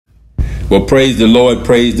Well, praise the Lord,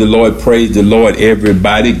 praise the Lord, praise the Lord,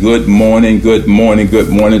 everybody. Good morning, good morning, good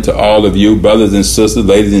morning to all of you, brothers and sisters,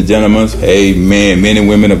 ladies and gentlemen. Amen. Men and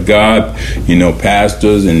women of God,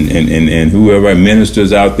 pastors and whoever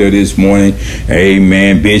ministers out there this morning.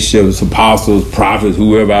 Amen. Bishops, apostles, prophets,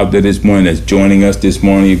 whoever out there this morning that's joining us this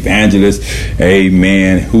morning, evangelists.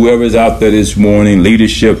 Amen. Whoever's out there this morning,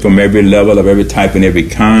 leadership from every level of every type and every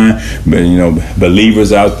kind.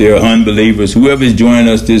 Believers out there, unbelievers, whoever's joining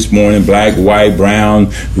us this morning, black, white,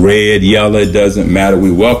 brown, red, yellow, it doesn't matter.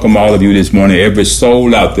 We welcome all of you this morning. Every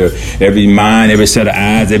soul out there, every mind, every set of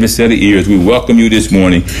eyes, every set of ears. We welcome you this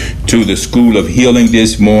morning to the School of Healing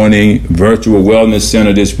this morning, Virtual Wellness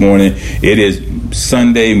Center this morning. It is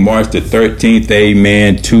Sunday, March the 13th,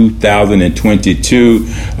 amen, 2022,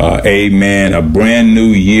 amen, a brand new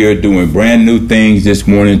year, doing brand new things this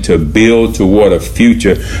morning to build toward a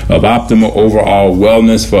future of optimal overall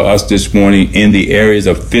wellness for us this morning in the areas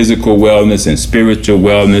of physical wellness and spiritual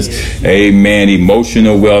wellness, amen,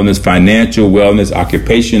 emotional wellness, financial wellness,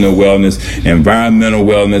 occupational wellness, environmental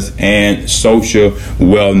wellness, and social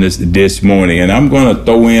wellness this morning. And I'm going to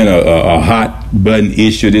throw in a hot button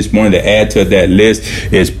issue this morning to add to that list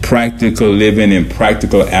is practical living and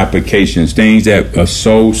practical applications, things that are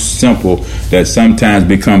so simple that sometimes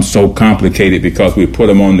become so complicated because we put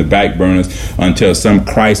them on the back burners until some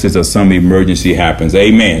crisis or some emergency happens.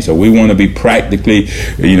 Amen. So we want to be practically,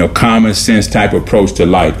 common sense type approach to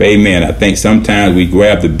life. Amen. I think sometimes we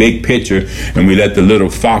grab the big picture and we let the little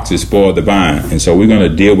foxes spoil the vine. And so we're going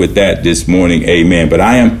to deal with that this morning. Amen. But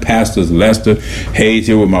I am Pastor Lester Hayes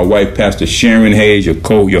here with my wife, Pastor Sharon Hayes, your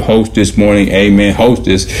host this morning, amen,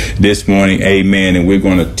 hostess this morning, amen, and we're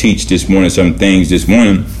going to teach this morning some things this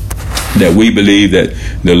morning that we believe that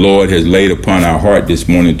the Lord has laid upon our heart this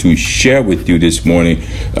morning to share with you this morning,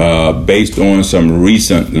 based on some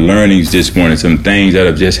recent learnings this morning, some things that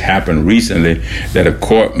have just happened recently that have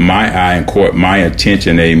caught my eye and caught my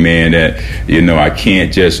attention, amen, that, I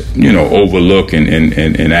can't just, overlook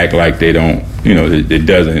and act like they don't, it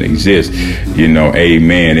doesn't exist,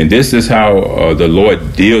 amen. And this is how the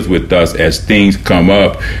Lord deals with us as things come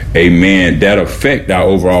up, amen, that affect our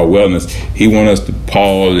overall wellness. He wants us to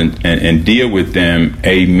pause and deal with them,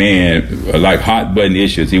 amen, like hot button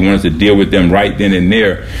issues. He wants us to deal with them right then and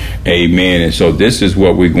there, amen. And so this is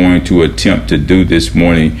what we're going to attempt to do this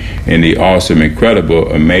morning in the awesome,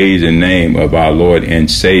 incredible, amazing name of our Lord and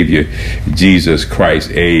Savior, Jesus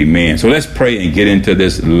Christ, amen. So let's pray and get into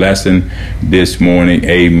this lesson this morning,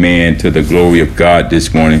 amen, to the glory of God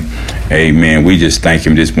this morning, amen. We just thank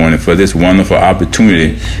him this morning for this wonderful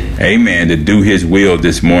opportunity, amen, to do his will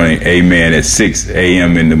this morning, amen, at 6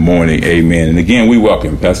 a.m. in the morning, amen. And again, we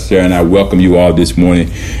welcome Pastor Sharon and I welcome you all this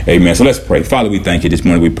morning, amen. So let's pray. Father, we thank you this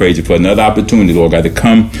morning. We praise you for another opportunity, Lord God, to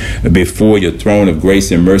come before your throne of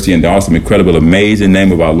grace and mercy in the awesome, incredible, amazing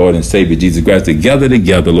name of our Lord and Savior Jesus Christ, together,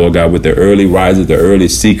 Lord God, with the early risers, the early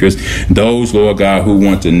seekers, those, Lord God, who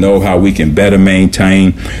want to know how we can better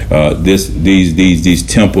maintain these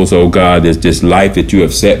temples, oh God, this life that you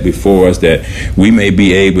have set before us, that we may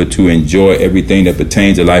be able to enjoy everything that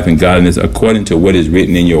pertains to life and godliness according to what is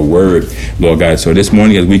written in your word, Lord God. So this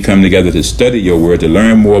morning as we come together to study your word, to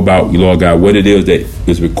learn more about, Lord God, what it is that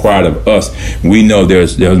is required of us, we know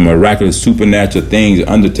there's miraculous supernatural things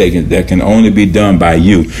undertaken that can only be done by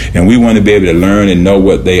you, and we want to be able to learn and know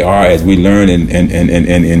what they are as we learn and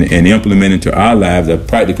implement into our lives, that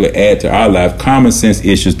practically add to our life common sense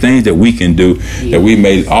issues, things that we can do, that we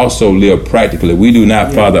may also live practically. We do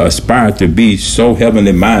not, Father, aspire to be so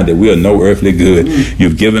heavenly minded we are no earthly good.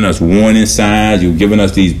 You've given us warning signs. You've given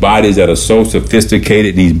us these bodies that are so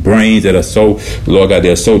sophisticated, these brains that are so, Lord God,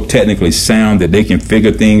 they're so technically sound that they can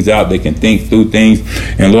figure things out, they can think through things.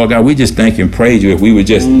 And Lord God, we just thank and praise you. If we would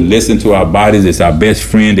just listen to our bodies, it's our best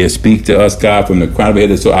friend. They speak to us, God, from the crown of our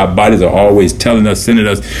head. So our bodies are always telling us, sending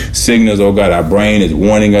us signals, oh God. Our brain is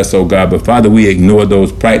warning us, oh God. But Father, we ignore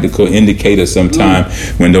those practical indicators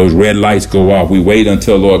sometimes when those red lights go off. We wait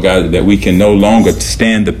until, Lord God, that we can no longer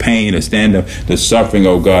stand the pain or stand the suffering,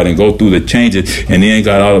 oh God, and go through the changes. And then,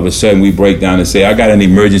 God, all of a sudden we break down and say, I got an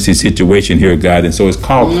emergency situation here, God. And so it's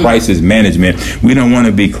called crisis management. We don't want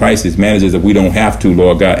to be crisis managers if we don't have to,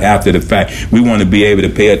 Lord God, after the fact. We want to be able to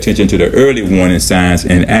pay attention to the early warning signs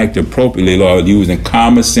and act appropriately, Lord, using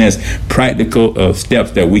common sense, practical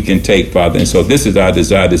steps that we can take, Father. And so this is our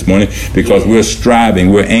desire this morning, because we're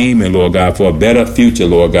striving, we're aiming, Lord God, for a better future,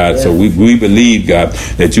 Lord God. So we believe, God,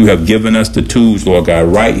 that you have given us the tools, Lord God,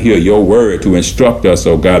 right here, your word, to instruct us,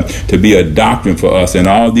 oh God, to be a doctrine for us in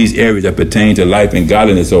all these areas that pertain to life and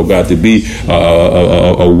godliness, oh God, to be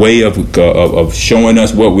a way of showing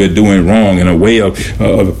us what we're doing wrong, and a way of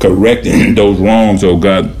correcting those wrongs, oh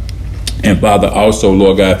God, And Father, also,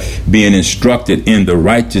 Lord God, being instructed in the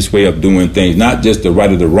righteous way of doing things, not just the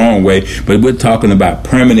right or the wrong way, but we're talking about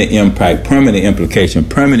permanent impact, permanent implication,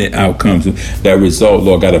 permanent outcomes that result,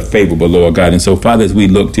 Lord God, are favorable, Lord God. And so, Father, as we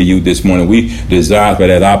look to you this morning, we desire for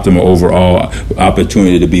that optimal overall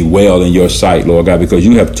opportunity to be well in your sight, Lord God, because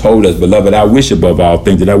you have told us, beloved, I wish above all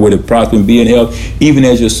things that I would have prospered and be in health, even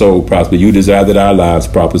as your soul prosper. You desire that our lives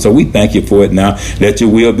prosper. So we thank you for it now. Let your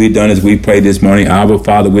will be done as we pray this morning. Our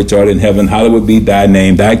Father, which art in heaven, hallowed be thy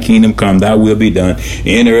name, thy kingdom come, thy will be done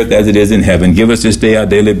in earth as it is in heaven. Give us this day our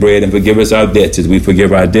daily bread, and forgive us our debts as we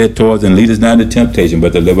forgive our debtors, and lead us not into temptation,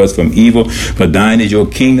 but deliver us from evil. For thine is your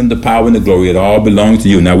kingdom, the power, and the glory. It all belongs to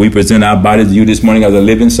you. Now we present our bodies to you this morning as a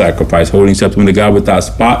living sacrifice, holding acceptable to God, without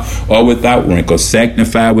spot or without wrinkle,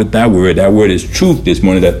 sanctified with thy word. That word is truth this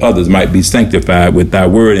morning, that others might be sanctified with thy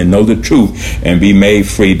word and know the truth and be made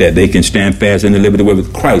free, that they can stand fast in the liberty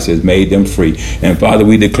wherewith Christ has made them free. And Father,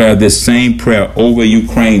 we declare this same prayer over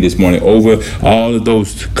Ukraine this morning, over all of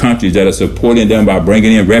those countries that are supporting them by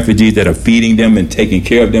bringing in refugees, that are feeding them and taking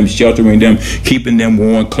care of them, sheltering them, keeping them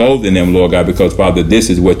warm, clothing them, Lord God, because, Father, this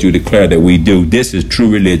is what you declare that we do. This is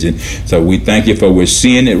true religion. So we thank you for we're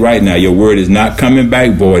seeing it right now. Your word is not coming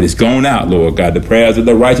back void. It's gone out, Lord God. The prayers of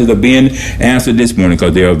the righteous are being answered this morning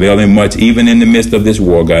because they're availing much, even in the midst of this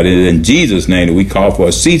war, God. It is in Jesus' name that we call for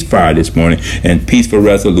a ceasefire this morning and peaceful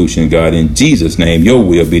resolution, God. In Jesus' name, your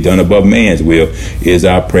will be done above man's will is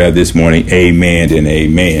our prayer this morning. Amen and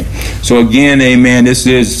amen. So again, amen. This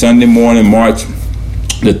is Sunday morning, March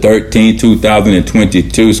the 13th,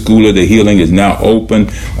 2022. School of the Healing is now open,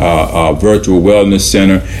 virtual wellness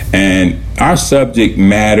center. And our subject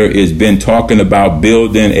matter has been talking about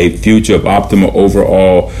building a future of optimal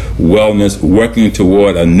overall wellness, working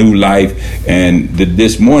toward a new life. And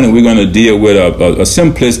this morning we're going to deal with a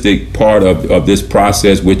simplistic part of this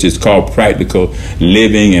process, which is called practical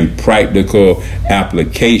living and practical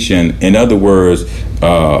application. In other words,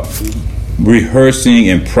 rehearsing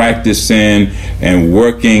and practicing and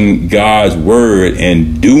working God's word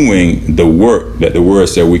and doing the work that the word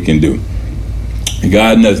said we can do.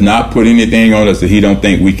 God does not put anything on us that he don't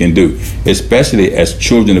think we can do, especially as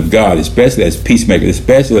children of God, especially as peacemakers,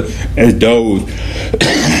 especially as those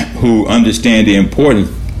who understand the importance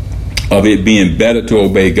of it being better to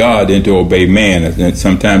obey God than to obey man. And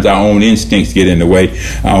sometimes our own instincts get in the way,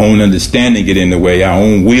 our own understanding get in the way, our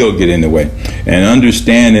own will get in the way. And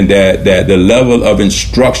understanding that the level of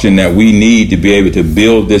instruction that we need to be able to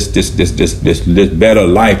build this better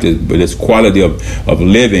life, this quality of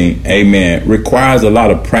living, amen, requires a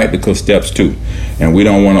lot of practical steps too. And we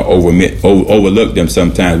don't want to overlook them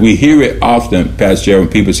sometimes. We hear it often, Pastor Sharon,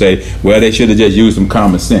 when people say, well, they should have just used some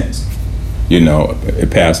common sense. You know,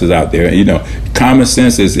 pastors out there, you know, common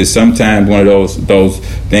sense is sometimes one of those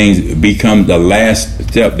things become the last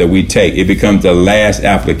step that we take. It becomes the last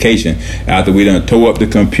application after we done tore up the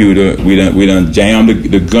computer, we done jammed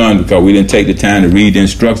the gun because we didn't take the time to read the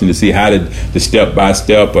instructions to see how the step by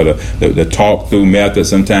step or the talk through method.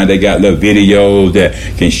 Sometimes they got little videos that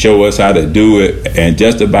can show us how to do it, and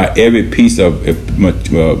just about every piece of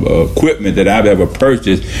equipment that I've ever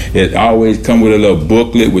purchased, it always come with a little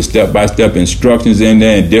booklet with step by step instructions in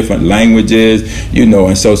there in different languages, you know.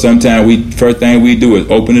 And so sometimes first thing we do is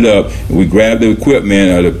open it up, and we grab the equipment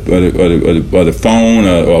or the phone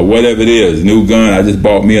or whatever it is, new gun. I just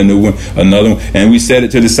bought me a new one, another one, and we set it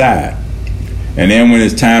to the side. And then when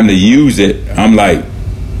it's time to use it, I'm like,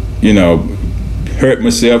 you know, hurt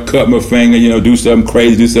myself, cut my finger, you know, do something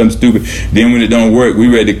crazy, do something stupid. Then when it don't work, we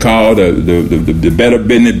ready to call the Better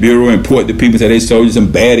Business Bureau and report to people, say they sold you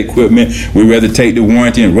some bad equipment. We rather take the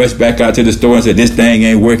warranty and rush back out to the store and say this thing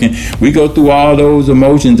ain't working. We go through all those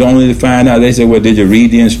emotions only to find out. They say, well, did you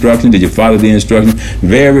read the instructions? Did you follow the instructions?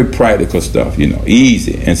 Very practical stuff, you know,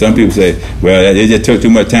 easy. And some people say, well, it just took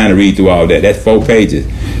too much time to read through all that. That's 4 pages.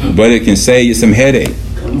 But it can save you some headache.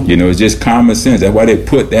 You know, it's just common sense. That's why they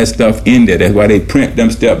put that stuff in there. That's why they print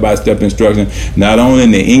them step-by-step instructions, not only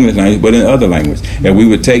in the English language, but in other languages. And we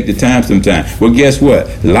would take the time sometimes. Well, guess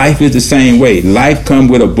what? Life is the same way. Life comes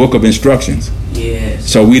with a book of instructions. Yes.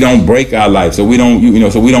 So we don't break our life. So we don't, you know,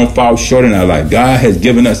 so we don't fall short in our life. God has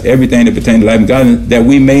given us everything that pertains to life, and God, that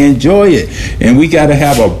we may enjoy it. And we got to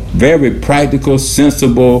have a very practical,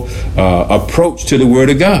 sensible approach to the Word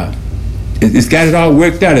of God. It's got it all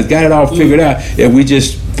worked out. It's got it all figured out if we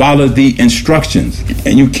just follow the instructions.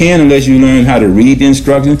 And you can, unless you learn how to read the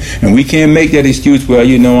instructions. And we can't make that excuse, well,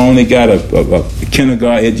 you know, I only got a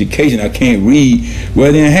kindergarten education, I can't read.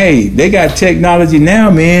 Well, then, hey, they got technology now,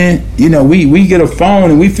 man. You know, we get a phone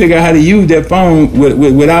and we figure out how to use that phone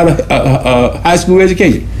without a high school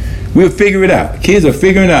education. We'll figure it out. Kids are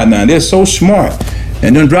figuring it out now. They're so smart.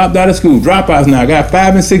 and then dropped out of school. Dropouts now. Got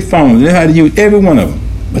 5 and 6 phones. They know how to use every one of them.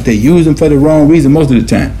 But they use them for the wrong reason most of the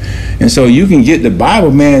time. And so you can get the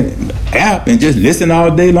Bible, man, app and just listen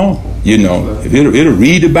all day long. You know, it'll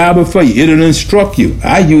read the Bible for you. It'll instruct you.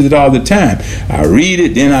 I use it all the time. I read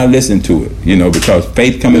it, then I listen to it. You know, because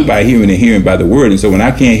faith cometh by hearing and hearing by the word. And so when I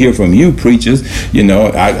can't hear from you preachers, you know,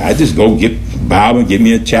 I just go get Bible, give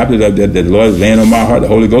me a chapter that the Lord is laying on my heart, the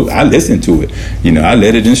Holy Ghost. I listen to it. You know, I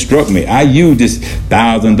let it instruct me. I use this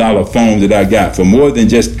 $1,000 phone that I got for more than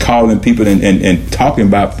just calling people and talking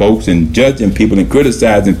about folks and judging people and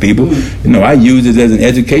criticizing people. You know, I use it as an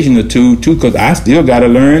educational tool too, because I still got to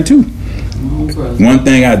learn too. One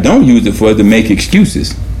thing I don't use it for is to make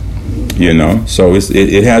excuses. You know, so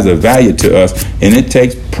it has a value to us, and it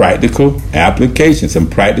takes practical application, some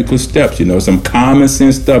practical steps, you know, some common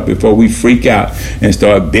sense stuff before we freak out and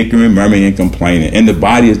start bickering, murmuring, and complaining. And the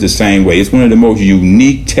body is the same way. It's one of the most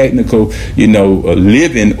unique, technical, you know,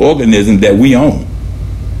 living organisms that we own.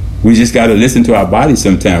 We just got to listen to our body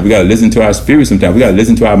sometimes. We got to listen to our spirit sometimes. We got to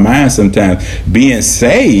listen to our mind sometimes. Being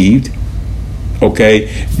saved,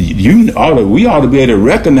 okay, we ought to be able to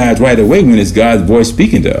recognize right away when it's God's voice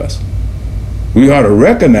speaking to us. We ought to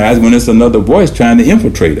recognize when it's another voice trying to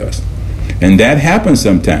infiltrate us. And that happens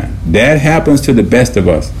sometimes. That happens to the best of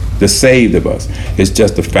us, the saved of us. It's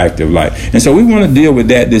just a fact of life. And so we want to deal with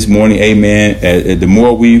that this morning, amen. The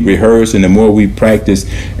more we rehearse and the more we practice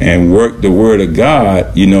and work the word of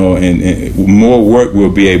God, you know, and more work we'll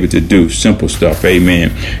be able to do. Simple stuff,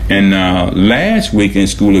 amen. And last week in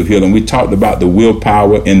School of Healing, we talked about the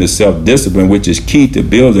willpower and the self-discipline, which is key to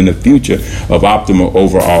building the future of optimal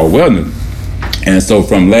overall wellness. And so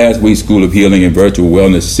from last week's School of Healing and Virtual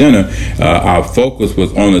Wellness Center, our focus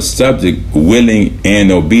was on the subject willing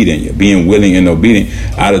and obedient, being willing and obedient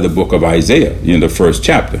out of the book of Isaiah, you know, the first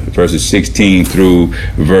chapter, verses 16 through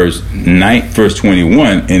verse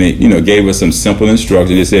 21. And it, you know, gave us some simple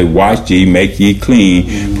instructions. It said, "Wash ye, make ye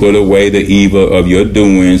clean, put away the evil of your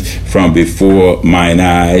doings from before mine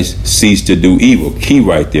eyes, cease to do evil." Key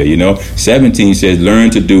right there, you know. 17 says, "Learn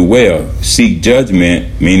to do well, seek judgment,"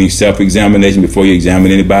 meaning self-examination before you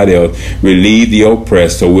examine anybody else. "Relieve the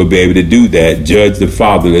oppressed," so we'll be able to do that. "Judge the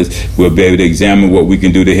fatherless," we'll be able to examine what we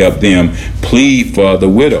can do to help them. "Plead for the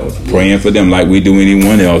widows," praying for them like we do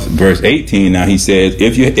anyone else. Verse 18, now he says,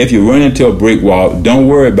 if you run into a brick wall, don't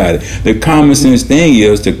worry about it. The common sense thing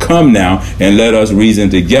is to come now and let us reason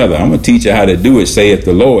together. I'm going to teach you how to do it, saith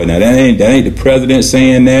the Lord. Now that ain't the president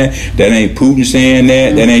saying that. That ain't Putin saying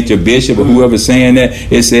that. That ain't your bishop or whoever saying that.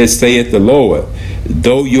 It says, saith the Lord.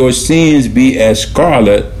 "Though your sins be as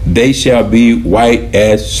scarlet, they shall be white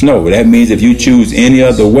as snow." That means if you choose any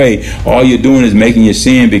other way, all you're doing is making your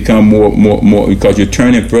sin become more, because you're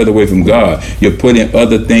turning further away from God. You're putting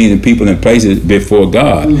other things and people and places before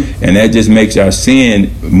God. And that just makes our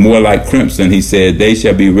sin more like crimson. He said, "They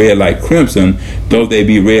shall be red like crimson. Though they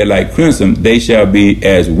be red like crimson, they shall be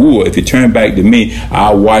as wool." If you turn back to me,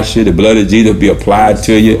 I'll wash you. The blood of Jesus will be applied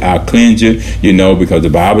to you. I'll cleanse you, you know, because the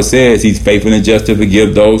Bible says he's faithful and just to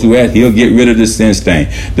forgive those who ask. He'll get rid of the sin stain.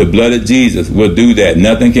 The blood of Jesus will do that.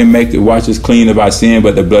 Nothing can wash us clean of our sin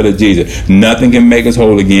but the blood of Jesus. Nothing can make us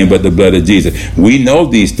whole again but the blood of Jesus. We know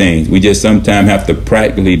these things. We just sometimes have to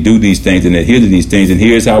practically do these things and adhere to these things. And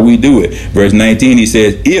here's how we do it. Verse 19, he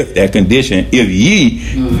says, "If," that condition, "if ye,"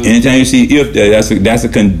 anytime you see "if," that's a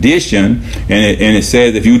condition. And it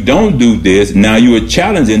says if you don't do this, now you are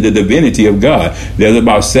challenging the divinity of God. There's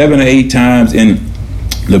about 7 or 8 times in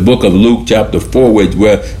the book of Luke chapter 4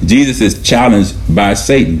 where Jesus is challenged by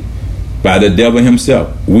Satan, by the devil himself.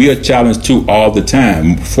 We are challenged too all the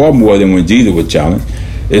time, far more than when Jesus was challenged.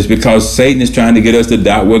 It's because Satan is trying to get us to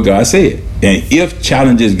doubt what God said. And "if"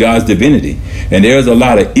 challenges God's divinity. And there's a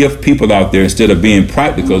lot of "if" people out there. Instead of being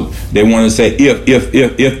practical, they want to say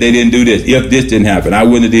if they didn't do this, if this didn't happen, I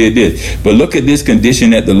wouldn't have did this. But look at this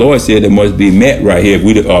condition that the Lord said that must be met right here.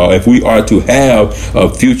 If we are to have a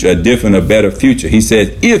future, a different, a better future. He says,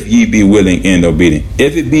 "If ye be willing and obedient."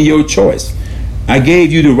 If it be your choice. I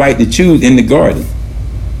gave you the right to choose in the garden.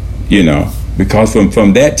 You know, because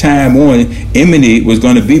from that time on, enmity was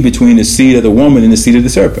going to be between the seed of the woman and the seed of the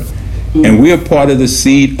serpent. And we're part of the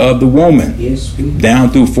seed of the woman. Yes, down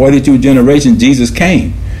through 42 generations, Jesus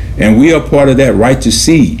came. And we are part of that righteous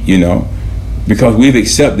seed, you know, because we've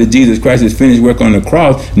accepted Jesus Christ's finished work on the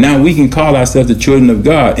cross. Now we can call ourselves the children of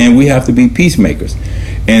God, and we have to be peacemakers.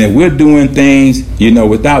 And if we're doing things, you know,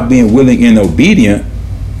 without being willing and obedient,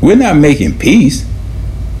 we're not making peace.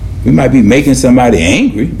 We might be making somebody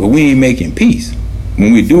angry, but we ain't making peace.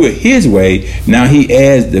 When we do it his way, now he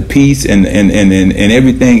adds the peace and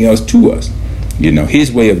everything else to us. You know,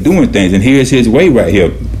 his way of doing things. And here's his way right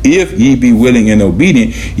here. If ye be willing and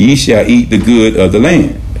obedient, ye shall eat the good of the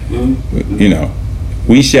land. You know,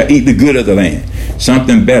 we shall eat the good of the land.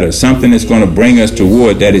 Something better, something that's going to bring us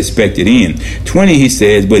toward that expected end. 20, he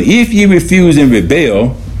says, but if ye refuse and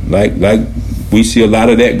rebel, like we see a lot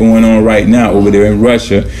of that going on right now over there in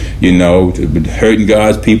Russia, you know, hurting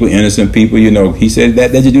God's people, innocent people, you know. He said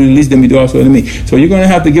that you do the least, then we do also to me. So you're going to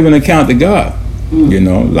have to give an account to God. You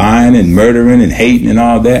know, lying and murdering and hating and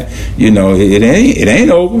all that. You know, it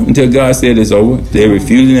ain't over until God said it's over. They're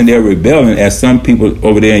refusing and they're rebelling. As some people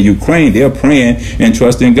over there in Ukraine, they're praying and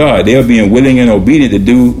trusting God. They're being willing and obedient to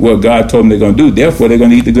do what God told them they're going to do. Therefore, they're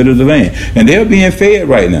going to eat the good of the land. And they're being fed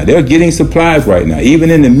right now. They're getting supplies right now. Even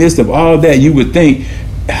in the midst of all that, you would think,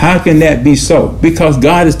 how can that be so? Because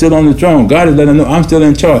God is still on the throne. God is letting them know I'm still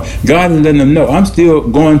in charge. God is letting them know I'm still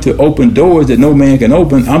going to open doors that no man can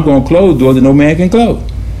open. I'm going to close doors that no man can close.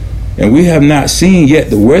 And we have not seen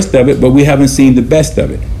yet the worst of it, but we haven't seen the best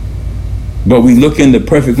of it. But we look in the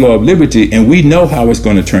perfect law of liberty, and we know how it's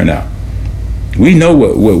going to turn out. We know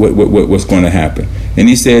what's going to happen. And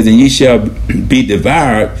he says, and ye shall be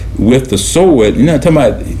devoured with the sword. You're not talking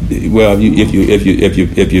about, well,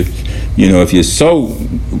 if you sow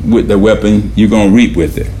with the weapon, you're going to reap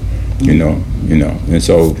with it. You know. And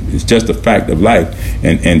so it's just a fact of life.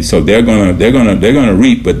 And so they're gonna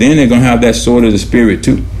reap, but then they're gonna have that sword of the Spirit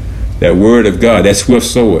too. That word of God, that swift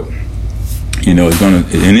sword. You know,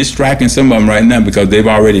 it's striking some of them right now because they've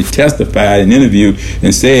already testified and interviewed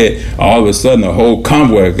and said all of a sudden a whole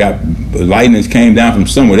convoy lightning came down from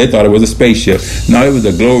somewhere. They thought it was a spaceship. No, it was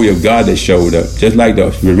the glory of God that showed up. Just like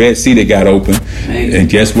the Red Sea that got open. And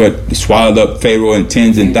guess what? Swallowed up Pharaoh and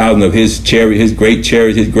tens and thousands of his great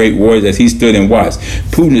chariots, his great warriors as he stood and watched.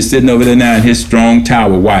 Putin is sitting over there now in his strong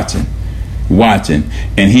tower watching.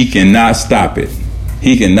 And he cannot stop it.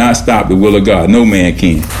 He cannot stop the will of God. No man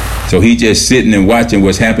can. So he just sitting and watching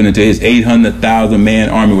what's happening to his 800,000 man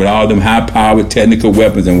army with all them high powered technical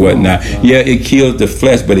weapons and whatnot. Yeah, it kills the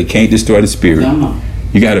flesh, but it can't destroy the spirit.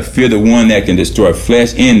 You got to fear the one that can destroy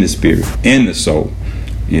flesh and the spirit and the soul.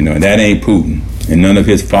 You know, and that ain't Putin and none of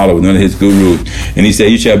his followers, none of his gurus. And he said,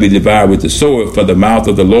 you shall be devoured with the sword, for the mouth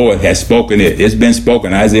of the Lord has spoken it. It's been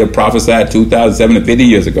spoken. Isaiah prophesied 2,750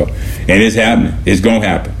 years ago. And it's happening. It's going to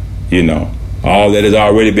happen, you know. All that has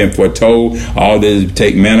already been foretold, all that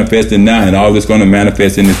is manifesting now, and all that's going to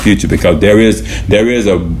manifest in the future, because there is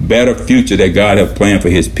a better future that God has planned for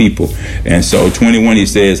his people. And so 21, he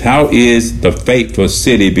says, how is the faithful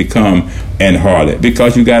city become an harlot?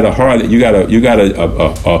 Because you got a harlot, you got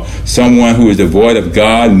a someone who is devoid of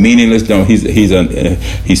God, meaningless. No,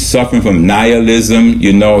 he's suffering from nihilism.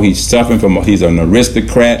 You know, he's an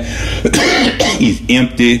aristocrat. He's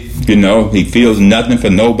empty. You know, he feels nothing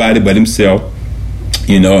for nobody but himself.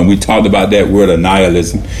 You know, and we talked about that word of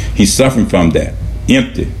nihilism. He's suffering from that.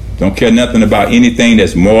 Empty. Don't care nothing about anything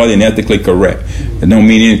that's morally and ethically correct. It don't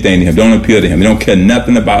mean anything to him. Don't appeal to him. He don't care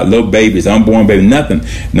nothing about little babies, unborn babies, nothing.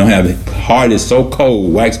 Don't have heart is so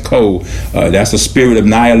cold, wax cold. That's a spirit of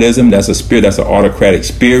nihilism. That's a spirit. That's an autocratic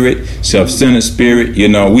spirit, self-centered spirit. You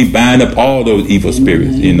know, we bind up all those evil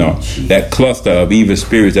spirits. You know, that cluster of evil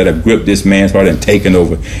spirits that have gripped this man's heart and taken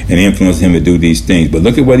over and influenced him to do these things. But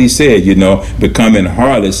look at what he said. You know, becoming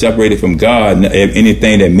harlot, separated from God,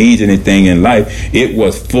 anything that means anything in life. It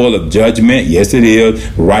was full of judgment. Yes, it is.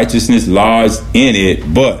 Righteousness lies in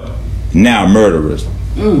it, but now murderers.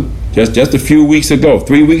 Just a few weeks ago,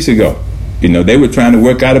 3 weeks ago, you know, they were trying to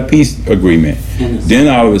work out a peace agreement. Then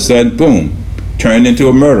all of a sudden, boom, turned into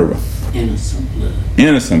a murderer.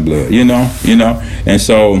 Innocent blood, you know. And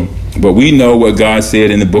so, but we know what God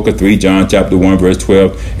said in the book of 3 John chapter 1 verse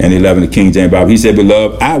 12 and 11, the King James Bible. He said,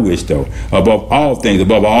 beloved, I wish though, above all things,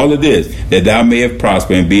 above all of this, that thou mayest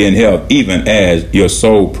prosper and be in health, even as your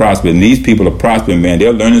soul prospers. And these people are prospering, man.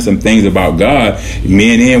 They're learning some things about God,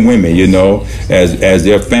 men and women, you know, as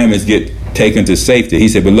their families get taken to safety. He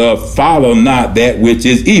said, beloved, follow not that which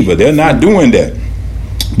is evil. They're not doing that,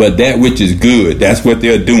 but that which is good. That's what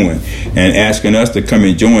they're doing, and asking us to come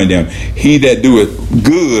and join them. He that doeth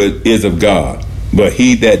good is of God, but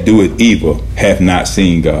he that doeth evil hath not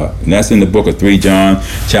seen God. And that's in the book of 3 John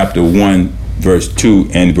chapter 1 verse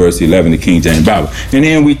 2 and verse 11, the King James Bible. And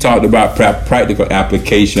then we talked about practical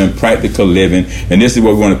application, practical living, and this is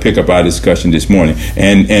what we want to pick up our discussion this morning.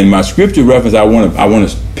 And my scripture reference I want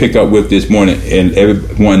to pick up with this morning, and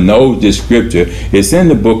everyone knows this scripture. It's in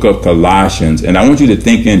the book of Colossians, and I want you to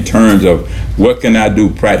think in terms of what can I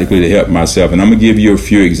do practically to help myself. And I'm going to give you a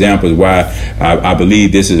few examples why I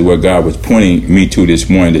believe this is what God was pointing me to this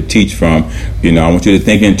morning to teach from. You know, I want you to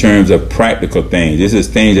think in terms of practical things. This is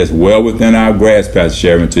things that's well within our our grasp, Pastor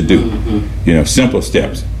Sharon, to do. Simple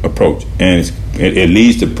steps approach, and it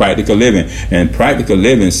leads to practical living. And practical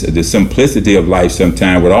living, the simplicity of life,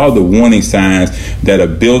 sometimes with all the warning signs that are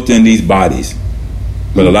built in these bodies.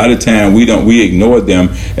 But a lot of time we ignore them.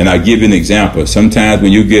 And I give you an example. Sometimes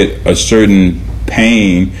when you get a certain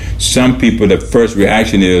pain, some people, the first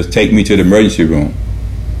reaction is, take me to the emergency room.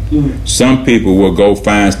 Some people will go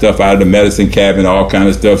find stuff out of the medicine cabinet, all kind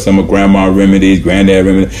of stuff, some of grandma remedies, granddad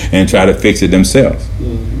remedies, and try to fix it themselves.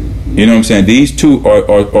 You know what I'm saying? These two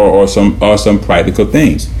are some practical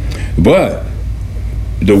things. But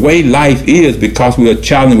the way life is, because we are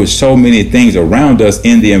challenged with so many things around us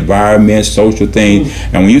in the environment, social things,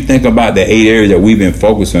 and when you think about the 8 areas that we've been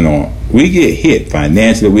focusing on, we get hit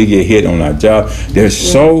financially, we get hit on our job. There's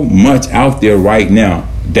so much out there right now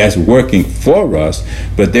that's working for us,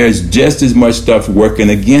 but there's just as much stuff working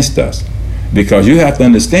against us. Because you have to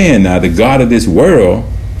understand now, the God of this world,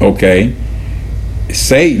 okay,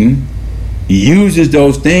 Satan, uses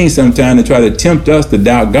those things sometimes to try to tempt us to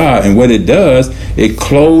doubt God. And what it does, it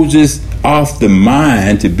closes off the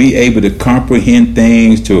mind to be able to comprehend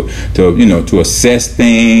things, to assess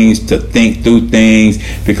things, to think through things,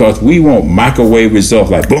 because we want microwave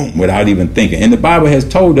results, like boom, without even thinking. And the Bible has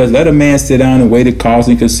told us, let a man sit down and weigh the cost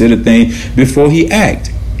and consider things before he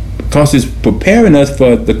act, because it's preparing us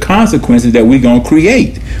for the consequences that we're going to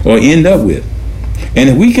create or end up with. And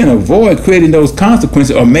if we can avoid creating those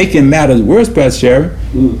consequences or making matters worse, Pastor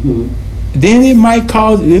Sharon, then it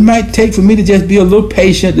might take for me to just be a little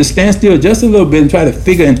patient, to stand still just a little bit and try to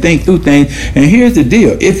figure and think through things. And here's the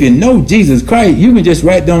deal. If you know Jesus Christ, you can just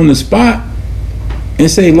right down on the spot and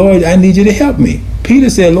say, Lord, I need you to help me. Peter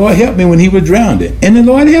said, Lord, help me when he was drowned. And the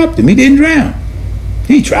Lord helped him. He didn't drown.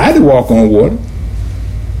 He tried to walk on water.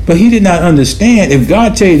 But he did not understand, if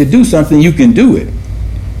God tells you to do something, you can do it.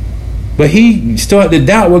 But he started to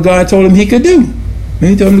doubt what God told him he could do. And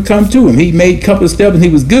he told him to come to him. He made a couple of steps and he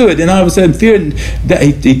was good. And all of a sudden, feared that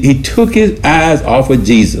he took his eyes off of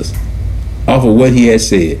Jesus, off of what he had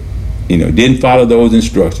said. Didn't follow those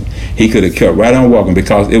instructions. He could have kept right on walking,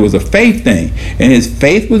 because it was a faith thing. And his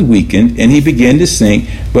faith was weakened and he began to sink.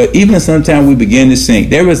 But even sometimes we begin to sink,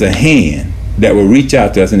 there is a hand that will reach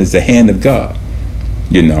out to us, and it's the hand of God.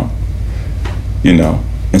 And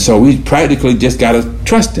so we practically just got to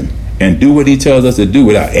trust him and do what he tells us to do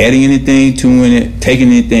without adding anything to it, taking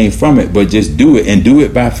anything from it, but just do it, and do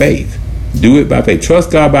it by faith. Do it by faith. Trust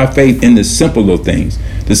God by faith in the simple little things,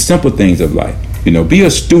 the simple things of life. Be a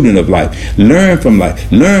student of life. Learn from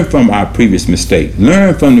life. Learn from our previous mistakes.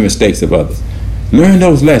 Learn from the mistakes of others. Learn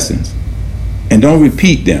those lessons and don't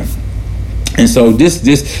repeat them. And so this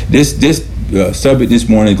subject this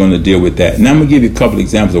morning is going to deal with that. And I'm going to give you a couple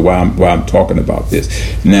examples of why I'm talking about this.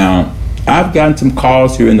 Now, I've gotten some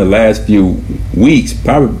calls here in the last few weeks,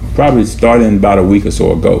 probably starting about a week or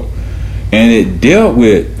so ago, and it dealt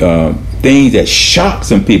with things that shocked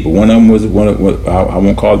some people. One of them was I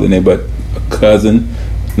won't call it the name, but a cousin,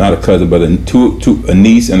 not a cousin, but a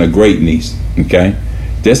niece and a great niece. Okay,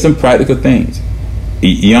 there's some practical things.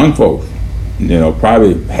 Young folks,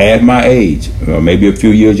 probably half my age, or maybe a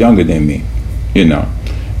few years younger than me,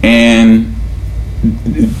 and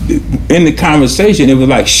in the conversation, it was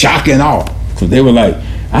like shock and awe, because they were like,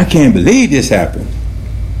 I can't believe this happened.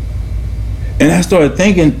 And I started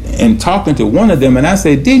thinking and talking to one of them, and I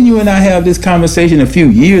said, didn't you and I have this conversation a few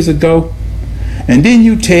years ago? And didn't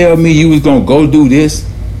you tell me you was going to go do this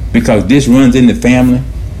because this runs in the family?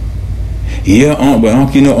 Yeah, Unc,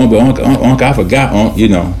 I forgot, Unc,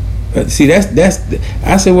 See, I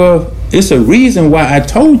said, well, it's a reason why I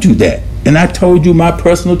told you that. And I told you my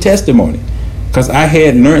personal testimony, because I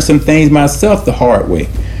had learned some things myself the hard way.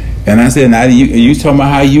 And I said, you talking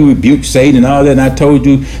about how you rebuke Satan and all that, and I told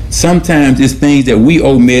you sometimes it's things that we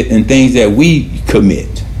omit and things that we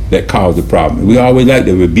commit that cause the problem. We always like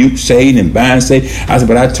to rebuke Satan and bind Satan. I said,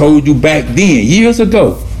 but I told you back then, years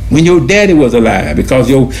ago, when your daddy was alive, because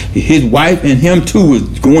his wife and him too was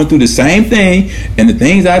going through the same thing, and the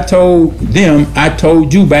things I told them, I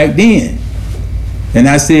told you back then. And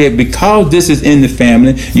I said, because this is in the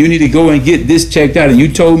family, you need to go and get this checked out. And you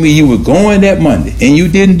told me you were going that Monday and you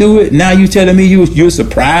didn't do it. Now you telling me you're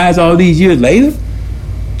surprised all these years later?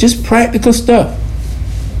 Just practical stuff.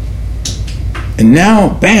 And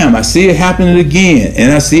now, bam, I see it happening again.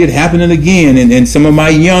 And I see it happening again in some of my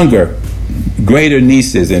younger, greater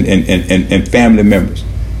nieces and family members.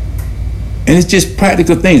 And it's just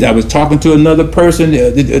practical things. I was talking to another person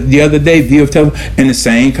the other day via telephone in the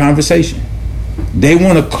same conversation. They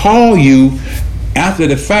want to call you after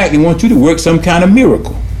the fact and want you to work some kind of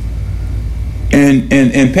miracle.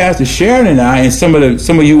 And Pastor Sharon and I and some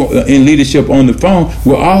of you in leadership on the phone,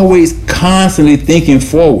 we're always constantly thinking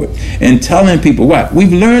forward and telling people what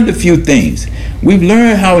we've learned. A few things we've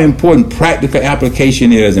learned: how important practical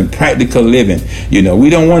application is and practical living. We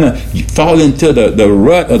don't want to fall into the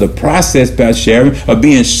rut of the process, Pastor Sharon, of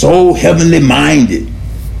being so heavenly minded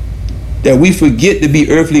that we forget to be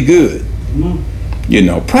earthly good.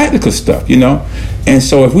 Practical stuff, And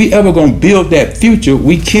so if we ever going to build that future,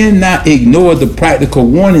 we cannot ignore the practical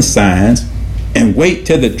warning signs and wait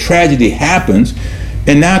till the tragedy happens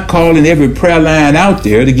and not calling every prayer line out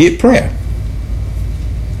there to get prayer.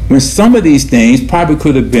 When some of these things probably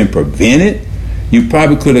could have been prevented, you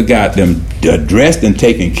probably could have got them addressed and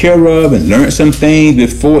taken care of and learned some things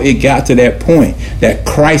before it got to that point, that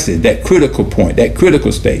crisis, that critical point, that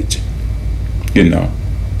critical stage,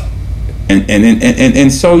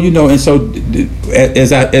 And so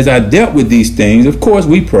as I dealt with these things, of course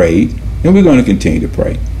we prayed, and we're going to continue to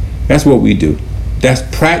pray. That's what we do. That's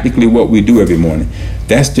practically what we do every morning.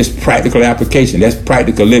 That's just practical application. That's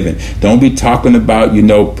practical living. Don't be talking about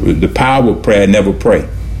the power of prayer. Never pray.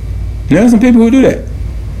 There's some people who do that.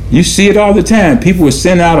 You see it all the time. People will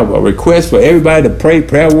send out a request for everybody to pray,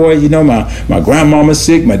 prayer warrior. My grandmama's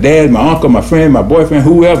sick, my dad, my uncle, my friend, my boyfriend,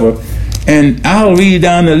 whoever. And I'll read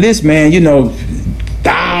down the list, man,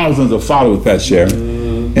 thousands of followers, Pastor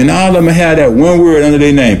Sharon. And all of them have that one word under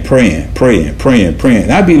their name: praying.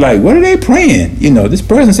 And I'd be like, what are they praying? This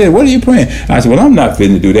person said, what are you praying? I said, well, I'm not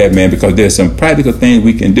fitting to do that, man, because there's some practical things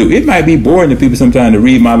we can do. It might be boring to people sometimes to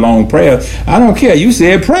read my long prayer. I don't care. You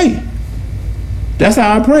said pray. That's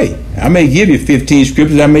how I pray. I may give you 15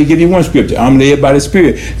 scriptures. I may give you one scripture. I'm led by the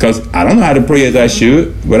Spirit because I don't know how to pray as I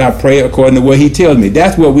should, but I pray according to what He tells me.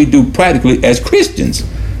 That's what we do practically as Christians.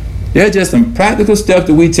 There's just some practical stuff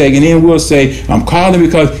that we take, and then we'll say, I'm calling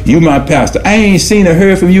because you my pastor. I ain't seen or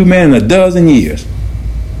heard from you, man, in a dozen years.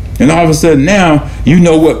 And all of a sudden now, you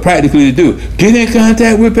know what practically to do. Get in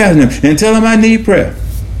contact with Pastor and tell him I need prayer.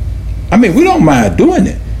 I mean, we don't mind doing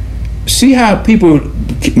it. See how people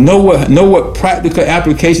know what practical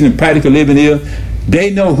application and practical living is?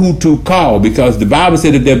 They know who to call, because the Bible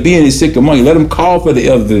said if there be any sick among you, let them call for the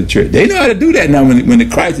elders of the church. They know how to do that now when the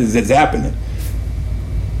crisis is happening.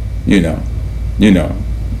 When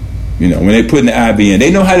they put in the IV in,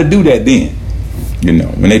 they know how to do that then.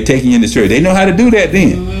 When they taking you in the church, they know how to do that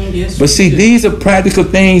then. Yes, but see, these are practical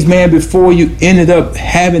things, man, before you ended up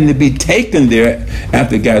having to be taken there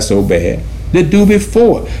after it got so bad. They do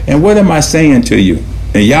before. And what am I saying to you?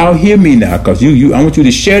 And y'all hear me now, because I want you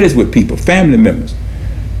to share this with people, family members.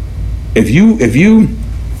 If you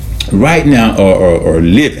right now are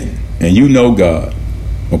living and you know God,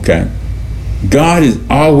 okay, God is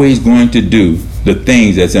always going to do the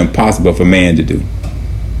things that's impossible for man to do.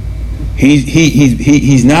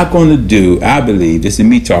 He's not going to do, I believe, this is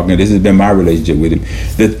me talking, this has been my relationship with him,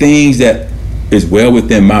 the things that is well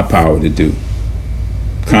within my power to do.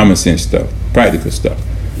 Common sense stuff, practical stuff,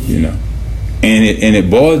 And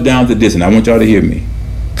it boils down to this, and I want y'all to hear me,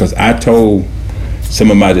 because I told,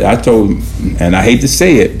 and I hate to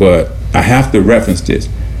say it, but I have to reference this.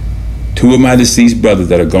 2 of my deceased brothers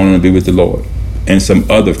that are going to be with the Lord, and some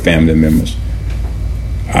other family members.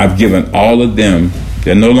 I've given all of them,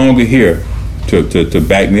 they're no longer here to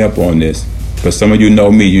back me up on this, but some of you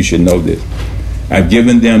know me, you should know this. I've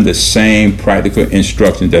given them the same practical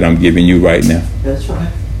instructions that I'm giving you right now. That's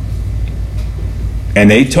right. And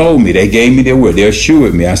they told me, they gave me their word, they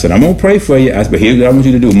assured me. I said, I'm going to pray for you. I said, but here's what I want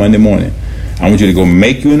you to do Monday morning. I want you to go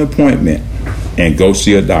make you an appointment and go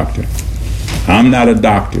see a doctor. I'm not a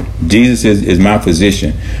doctor. Jesus is my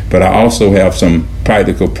physician, but I also have some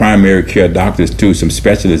practical primary care doctors too, some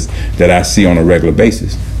specialists that I see on a regular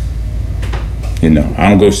basis. I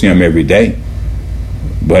don't go see them every day,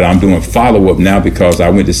 but I'm doing follow-up now because I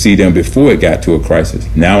went to see them before it got to a crisis.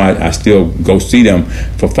 Now I still go see them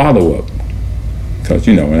for follow-up. Because,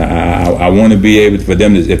 I want to be able for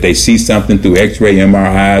them to, if they see something through x-ray,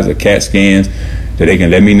 MRIs, or CAT scans, that they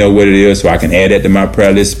can let me know what it is so I can add that to my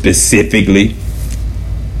prayer list specifically.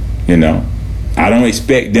 I don't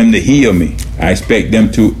expect them to heal me. I expect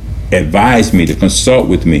them to advise me, to consult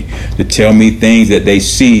with me, to tell me things that they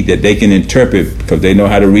see that they can interpret, because they know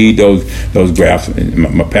how to read those graphs.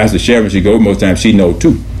 My Pastor Sharon, she goes most times, she knows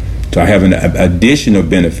too. So I have an additional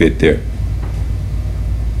benefit there.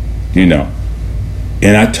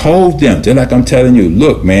 And I told them, just like I'm telling you,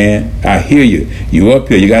 look, man, I hear you. You up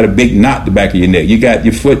here, you got a big knot at the back of your neck. You got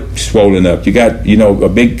your foot swollen up. You got, a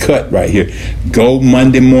big cut right here. Go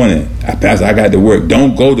Monday morning. Pastor, I got to work.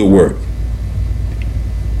 Don't go to work.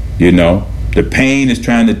 The pain is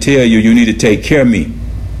trying to tell you need to take care of me.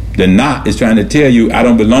 The knot is trying to tell you I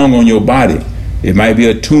don't belong on your body. It might be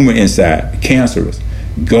a tumor inside, cancerous.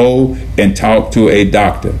 Go and talk to a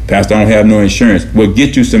doctor. Pastor, I don't have no insurance. Well,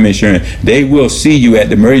 get you some insurance. They will see you at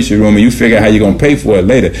the emergency room and you figure out how you're going to pay for it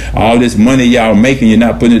later. All this money y'all making, you're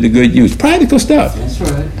not putting it to good use. Practical stuff. That's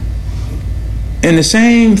right. And the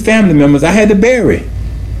same family members I had to bury.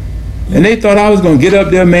 And they thought I was going to get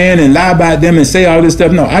up there, man, and lie about them and say all this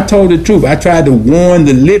stuff. No, I told the truth. I tried to warn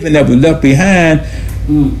the living that was left behind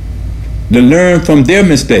to learn from their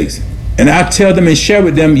mistakes. And I tell them and share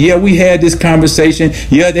with them, yeah, we had this conversation.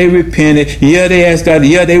 Yeah, they repented. Yeah, they asked God.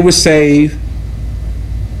 Yeah, they were saved.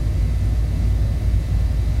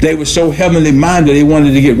 They were so heavenly minded, they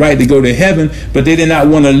wanted to get right to go to heaven, but they did not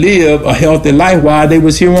want to live a healthy life while they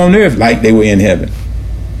was here on earth like they were in heaven.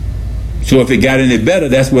 So if it got any better,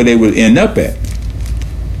 that's where they would end up at.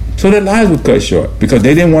 So their lives were cut short because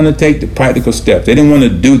they didn't want to take the practical steps. They didn't want to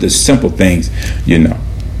do the simple things, you know.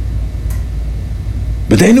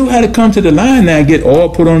 But they knew how to come to the line now and get oil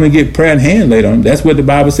put on and get prayer and hand laid on them. That's what the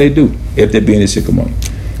Bible say do if there be any sick among them.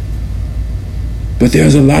 But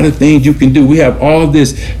there's a lot of things you can do. We have all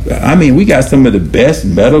this. I mean, we got some of the best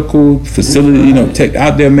medical facilities, you know, tech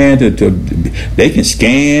out there, man. They can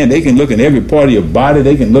scan. They can look at every part of your body.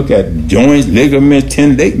 They can look at joints, ligaments,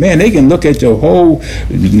 tendons. They can look at your whole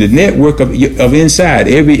the network of inside.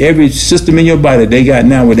 Every system in your body they got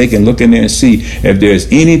now where they can look in there and see if there's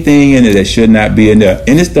anything in it that should not be in there.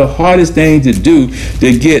 And it's the hardest thing to do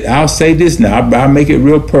to get. I'll say this now. I'll make it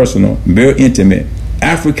real personal, very intimate.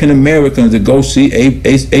 African Americans to go see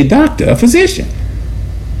a doctor, a physician,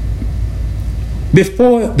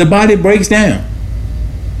 before the body breaks down.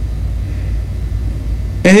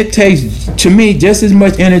 And it takes, to me, just as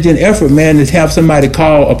much energy and effort, man, to have somebody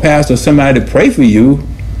call a pastor or somebody to pray for you,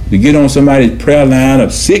 to get on somebody's prayer line or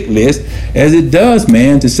sick list, as it does,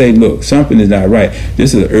 man, to say, look, something is not right.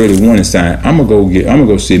 This is an early warning sign. I'm gonna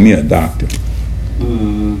go see me a doctor.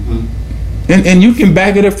 Mm-hmm. And you can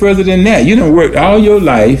back it up further than that. You done worked all your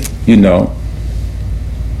life, you know,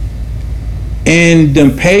 and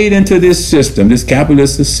done paid into this system, this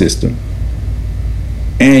capitalist system,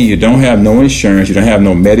 and you don't have no insurance, you don't have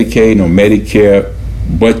no Medicaid, no Medicare,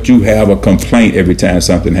 but you have a complaint every time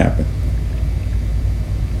something happens.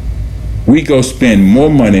 We go spend more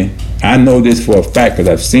money, I know this for a fact because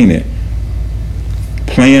I've seen it,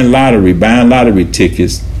 playing lottery, buying lottery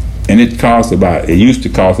tickets. And it used to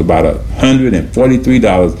cost about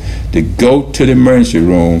 $143 to go to the emergency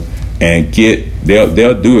room and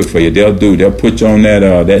they'll do it for you. They'll put you on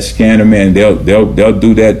that scanner, man. They'll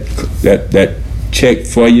do that check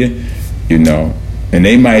for you, you know. And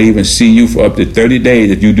they might even see you for up to 30 days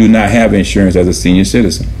if you do not have insurance as a senior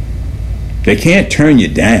citizen. They can't turn you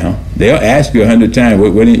down. They'll ask you 100 times,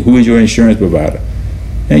 who is your insurance provider?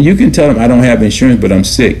 And you can tell them, I don't have insurance, but I'm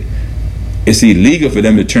sick. It's illegal for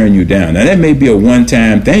them to turn you down. Now, that may be a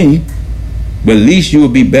one-time thing, but at least you will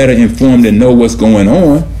be better informed and know what's going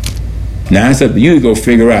on. Now, it's up to you to go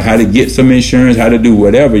figure out how to get some insurance, how to do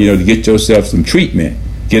whatever, you know, to get yourself some treatment.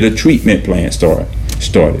 Get a treatment plan started.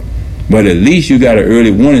 But at least you got an early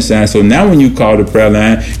warning sign. So now when you call the prayer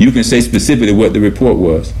line, you can say specifically what the report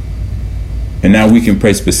was. And now we can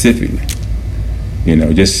pray specifically. You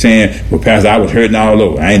know, just saying, well, Pastor, I was hurting all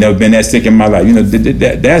over. I ain't never been that sick in my life. You know,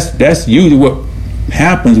 that's usually what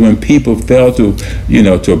happens when people fail to, you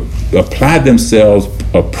know, to apply themselves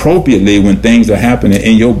appropriately when things are happening.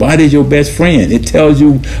 And your body is your best friend. It tells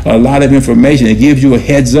you a lot of information. It gives you a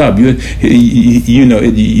heads up. You know,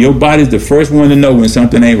 your body's the first one to know when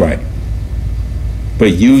something ain't right.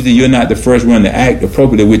 But usually you're not the first one to act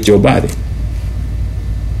appropriately with your body.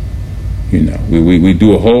 You know, we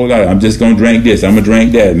do a whole lot. I'm just going to drink this. I'm going to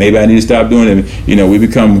drink that. Maybe I need to stop doing it. You know,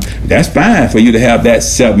 that's fine for you to have that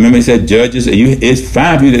self. Remember he said judges, it's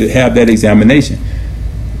fine for you to have that examination.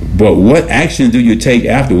 But what action do you take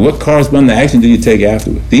after? What corresponding action do you take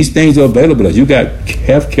afterward? These things are available to us. You got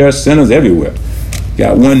healthcare centers everywhere.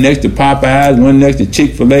 Got one next to Popeyes, one next to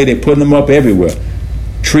Chick-fil-A. They're putting them up everywhere.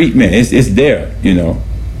 Treatment, it's there, you know.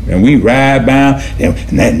 And we ride by,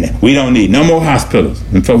 and we don't need no more hospitals.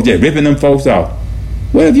 And folks just ripping them folks off.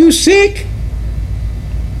 Well, if you sick,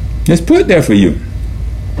 it's put there for you.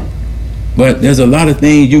 But there's a lot of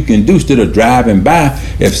things you can do instead of driving by.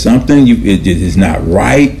 If something is not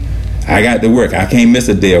right, I got to work. I can't miss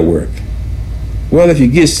a day of work. Well, if you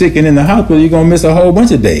get sick and in the hospital, you're going to miss a whole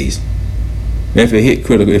bunch of days.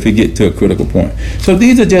 if it get to a critical point. So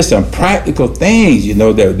these are just some practical things,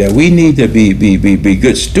 that we need to be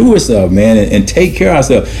good stewards of, man, and take care of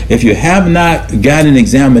ourselves. If you have not got an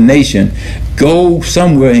examination, go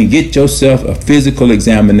somewhere and get yourself a physical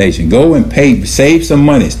examination. Go and save some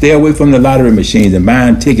money. Stay away from the lottery machines and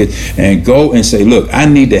buying tickets, and go and say, look, I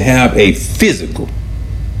need to have a physical.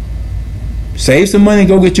 Save some money and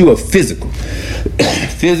go get you a physical.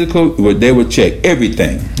 Physical, they will check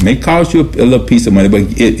everything. It may cost you a little piece of money, but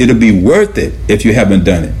it'll be worth it if you haven't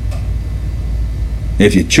done it.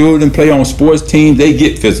 If your children play on sports teams, they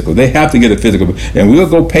get physical. They have to get a physical. And we'll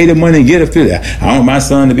go pay the money and get a physical. I want my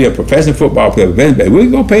son to be a professional football player.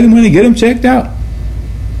 We'll go pay the money and get him checked out.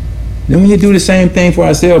 Then when you do the same thing for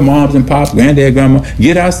ourselves, moms and pops, granddad, grandma,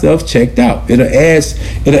 get ourselves checked out. It'll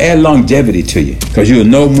add longevity to you, because you'll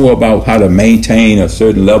know more about how to maintain a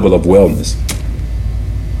certain level of wellness.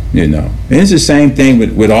 And it's the same thing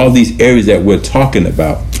with all these areas that we're talking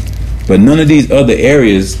about. But none of these other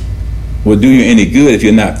areas will do you any good if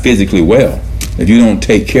you're not physically well. If you don't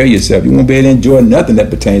take care of yourself, you won't be able to enjoy nothing that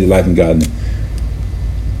pertains to life and godliness.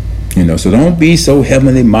 So don't be so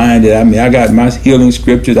heavenly minded. I mean, I got my healing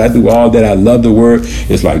scriptures. I do all that. I love the word.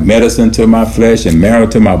 It's like medicine to my flesh and marrow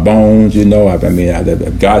to my bones.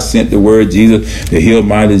 God sent the word, Jesus, to heal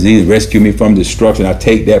my disease, rescue me from destruction. I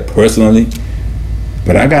take that personally.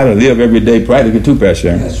 But I got to live every day practically too, Pastor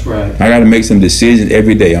Sharon. That's right. I got to make some decisions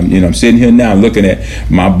every day. I'm sitting here now looking at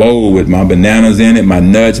my bowl with my bananas in it, my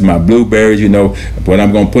nuts, my blueberries, what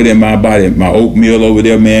I'm going to put in my body, my oatmeal over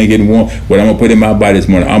there, man, getting warm, what I'm going to put in my body this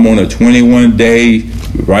morning. I'm on a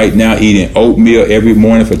 21-day right now eating oatmeal every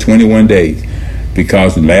morning for 21 days.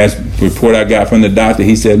 Because the last report I got from the doctor,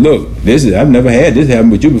 he said, look, I've never had this happen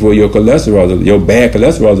with you before. Your bad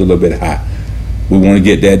cholesterol is a little bit high. We want to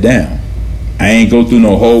get that down. I ain't go through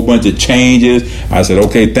no whole bunch of changes. I said,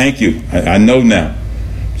 okay, thank you. I know now.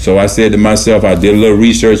 So I said to myself, I did a little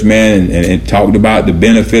research, man, and talked about the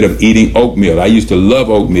benefit of eating oatmeal. I used to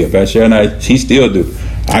love oatmeal. Pastor Sharon, he still do.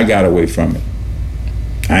 I got away from it.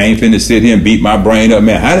 I ain't finna sit here and beat my brain up,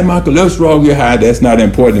 man. How did my cholesterol get high? That's not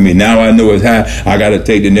important to me. Now I know it's high. I got to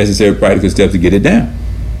take the necessary practical steps to get it down.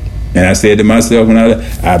 And I said to myself,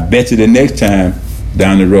 I bet you the next time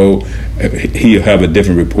down the road, he'll have a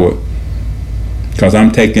different report. Because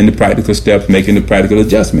I'm taking the practical steps, making the practical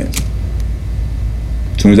adjustments.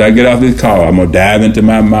 As soon as I get off this car, I'm going to dive into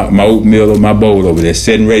my oatmeal or my bowl over there,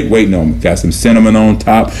 sitting right waiting on me. Got some cinnamon on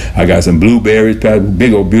top. I got some blueberries,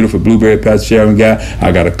 big old beautiful blueberry Pastor Sharon got.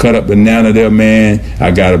 I got a cut up banana there, man.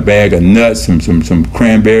 I got a bag of nuts, some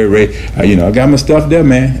cranberry. I got my stuff there,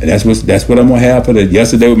 man. And that's what I'm going to have for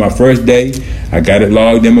yesterday was my first day. I got it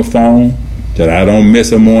logged in my phone that I don't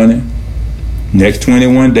miss a morning. Next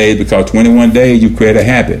 21 days, because 21 days you create a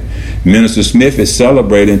habit. Minister Smith is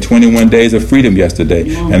celebrating 21 days of freedom yesterday.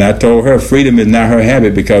 And I told her freedom is not her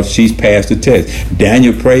habit because she's passed the test.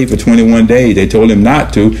 Daniel prayed for 21 days. They told him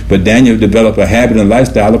not to, but Daniel developed a habit and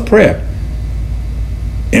lifestyle of prayer.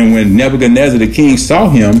 And when Nebuchadnezzar the king saw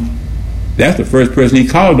him, that's the first person he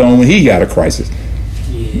called on when he got a crisis.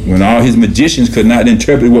 When all his magicians could not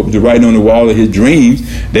interpret what was writing on the wall of his dreams,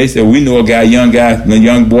 they said, we know a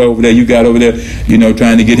young boy over there, you got over there,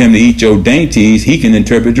 trying to get him to eat your dainties. He can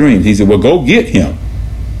interpret dreams. He said, well, go get him.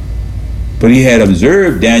 But he had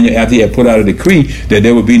observed Daniel after he had put out a decree that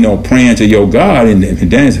there would be no praying to your God. And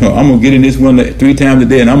Daniel said, I'm going to get in this one 3 times a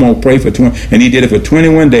day and I'm going to pray for 20. And he did it for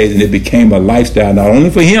 21 days and it became a lifestyle, not only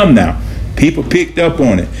for him now. People picked up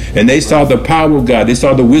on it, and they saw the power of God. They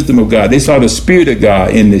saw the wisdom of God. They saw the Spirit of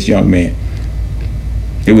God in this young man.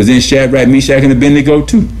 It was in Shadrach, Meshach, and Abednego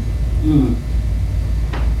too.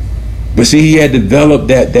 But see, he had developed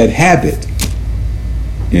that habit.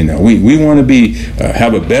 We want to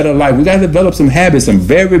have a better life. We got to develop some habits, some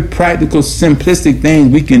very practical, simplistic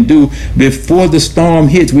things we can do before the storm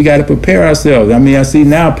hits. We got to prepare ourselves. I see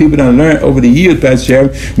now people that learned over the years, Pastor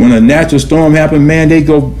Sharon, when a natural storm happens, man, they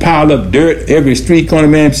go pile up dirt every street corner,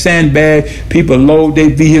 man, sandbag. People load their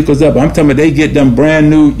vehicles up. I'm talking about they get them brand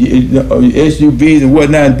new SUVs and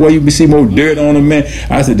whatnot. And boy, you can see more dirt on them, man.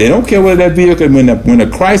 I said, they don't care whether that vehicle, when a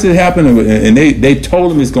crisis happened and they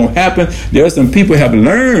told them it's going to happen, there are some people have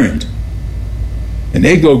learned. And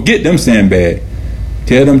they go get them sandbags.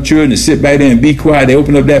 Tell them children to sit back there and be quiet. They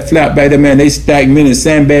open up that flap back there, man. They stack many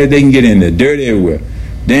sandbags. They can get in there. Dirt everywhere.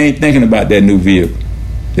 They ain't thinking about that new vehicle.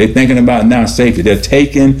 They're thinking about now safety. They're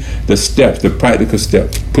taking the steps, the practical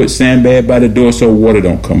steps. Put sandbag by the door so water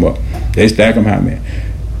don't come up. They stack them high, man.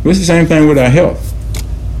 It's the same thing with our health.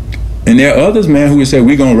 And there are others, man, who would say,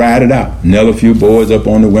 we're going to ride it out. Nail a few boards up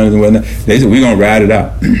on the windows and whatnot. They said, we're going to ride it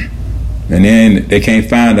out. And then they can't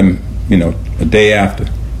find them, a day after.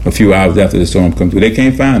 a few hours after the storm comes through. They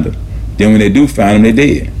can't find them. Then when they do find them, they're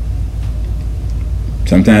dead.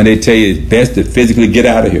 Sometimes they tell you it's best to physically get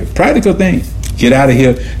out of here. Practical things. Get out of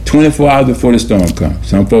here 24 hours before the storm comes.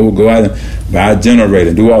 Some folks will go out and buy a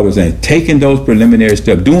generator, do all those things. Taking those preliminary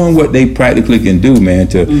steps, doing what they practically can do, man,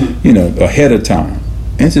 to, ahead of time.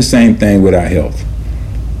 And it's the same thing with our health.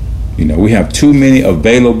 We have too many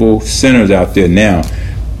available centers out there now.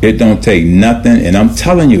 It don't take nothing. And I'm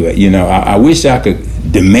telling you, I wish I could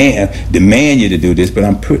demand you to do this, but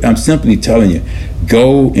I'm simply telling you,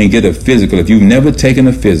 go and get a physical. If you've never taken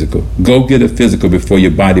a physical, go get a physical before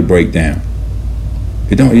your body breaks down.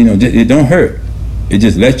 It don't, it don't hurt. It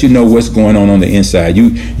just lets you know what's going on the inside.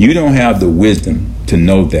 You don't have the wisdom to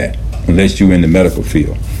know that unless you're in the medical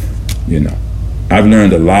field. I've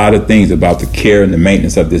learned a lot of things about the care and the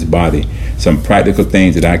maintenance of this body. Some practical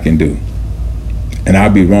things that I can do, and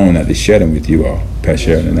I'll be wrong not to share them with you all,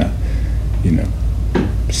 Pastor Sharon and I.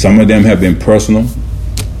 Some of them have been personal.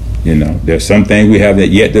 There's some things we have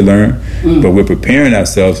yet to learn, but we're preparing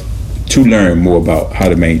ourselves to learn more about how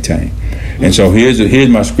to maintain. And so here's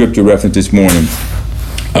my scripture reference this morning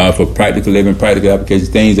for practical living, practical applications,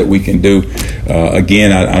 things that we can do.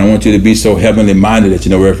 Again, I don't want you to be so heavenly minded that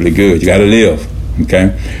you know earthly good. You got to live.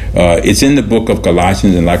 Okay, it's in the book of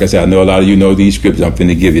Colossians, and like I said, I know a lot of you know these scriptures I'm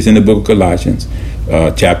finna give you. It's in the book of Colossians,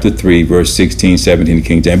 chapter 3, verse 16, 17, the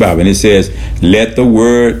King James Bible, and it says, "Let the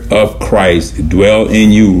word of Christ dwell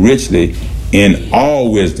in you richly in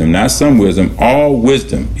all wisdom," not some wisdom, all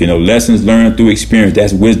wisdom. Lessons learned through experience.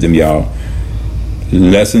 That's wisdom, y'all.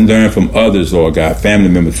 Lessons learned from others, Lord God, family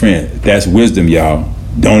members, friends. That's wisdom, y'all.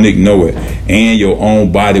 Don't ignore it. And your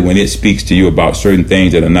own body when it speaks to you about certain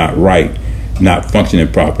things that are not right, not functioning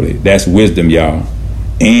properly. That's wisdom, y'all.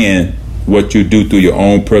 And what you do through your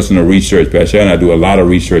own personal research. Pastor and I do a lot of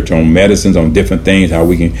research on medicines, on different things, how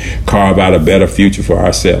we can carve out a better future for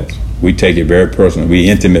ourselves. We take it very personal. We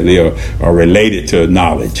intimately are related to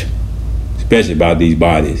knowledge, especially about these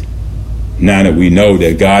bodies. Now that we know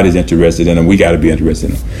that God is interested in them, we got to be interested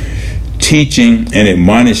in them. Teaching and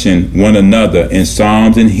admonishing one another in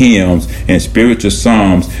psalms and hymns and spiritual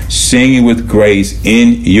psalms, singing with grace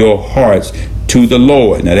in your hearts to the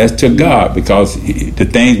Lord. Now that's to God, because the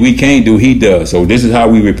things we can't do, He does. So this is how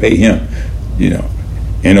we repay Him,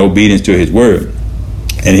 in obedience to His word.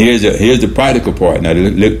 And here's the practical part. Now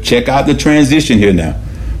look, check out the transition here now.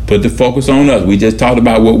 Put the focus on us. We just talked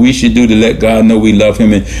about what we should do to let God know we love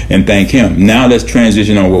Him and thank Him. Now let's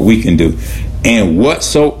transition on what we can do. And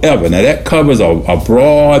whatsoever. Now that covers a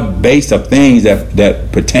broad base of things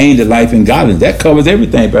that pertain to life and godliness. That covers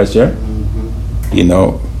everything, Pastor.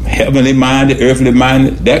 Heavenly minded, earthly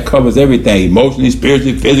minded. That covers everything. Emotionally,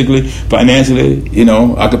 spiritually, physically, financially,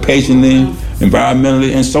 occupationally,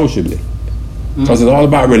 environmentally, and socially. Because it's all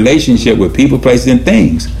about relationship with people, places, and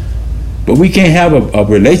things. But we can't have a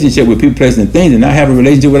relationship with people, places, and things and not have a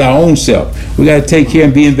relationship with our own self. We got to take care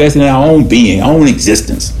and be invested in our own being, our own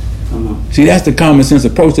existence. See, that's the common sense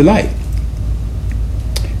approach to life.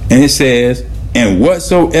 And it says, "And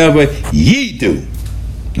whatsoever ye do,"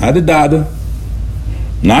 not the doctor,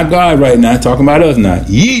 not God right now, talking about us now,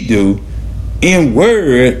 "ye do in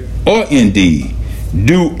word or in deed,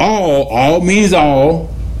 do all means all,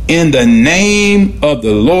 in the name of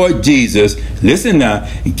the Lord Jesus," listen now,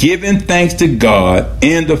 "giving thanks to God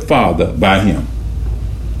and the Father by Him."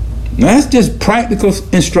 Now that's just practical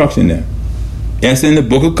instruction there. That's in the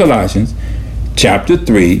book of Colossians, chapter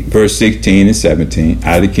 3, verse 16 and 17,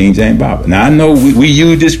 out of the King James Bible. Now I know we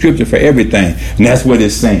use this scripture for everything, and that's what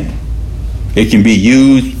it's saying. It can be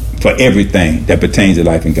used for everything that pertains to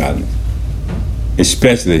life and godliness.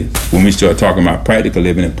 Especially when we start talking about practical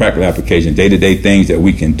living and practical application, day-to-day things that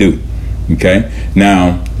we can do. Okay?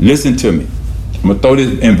 Now, listen to me. I'm gonna throw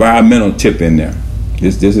this environmental tip in there.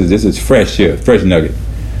 This is fresh here, fresh nugget.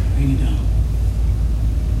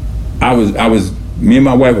 Me and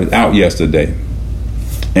my wife was out yesterday,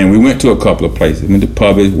 and we went to a couple of places. We went to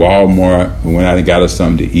Publix, Walmart. We went out and got us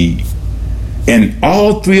something to eat. And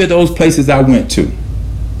all three of those places I went to,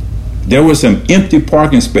 there were some empty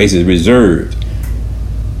parking spaces reserved.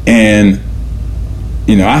 And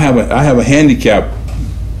I have a handicap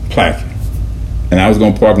plaque, and I was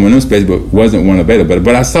going to park in one of them spaces, but wasn't one available.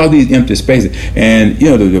 But I saw these empty spaces, and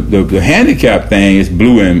the handicap thing is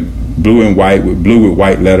blue and white with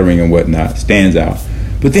white lettering and whatnot, stands out.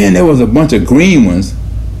 But then there was a bunch of green ones,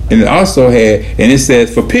 and it also had, and it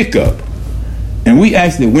says for pickup. And we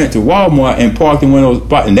actually went to Walmart and parked in one of those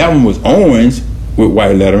spots, and that one was orange with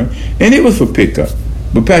white lettering, and it was for pickup.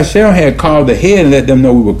 But Pastor Sharon had called ahead and let them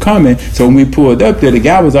know we were coming. So when we pulled up there, the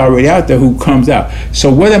guy was already out there who comes out.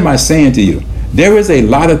 So what am I saying to you? There is a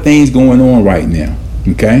lot of things going on right now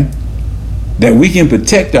Okay? That we can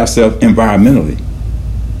protect ourselves environmentally.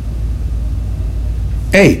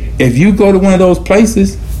 Hey, if you go to one of those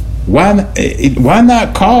places, why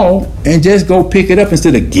not call and just go pick it up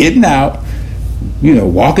instead of getting out,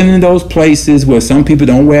 walking in those places where some people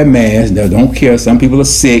don't wear masks, they don't care, some people are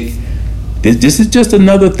sick. This is just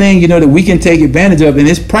another thing, that we can take advantage of, and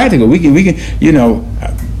it's practical. We can,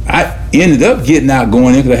 I ended up getting out,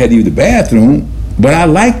 going in because I had to use the bathroom, but I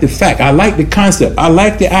like the fact, I like the concept, I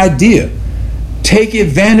like the idea. Take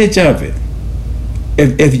advantage of it.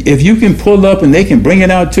 If you can pull up and they can bring it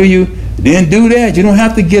out to you, then do that. You don't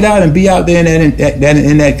have to get out and be out there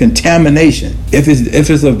in that contamination. If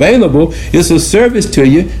it's available, it's a service to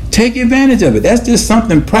you. Take advantage of it. That's just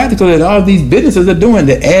something practical that all these businesses are doing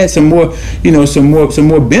to add some more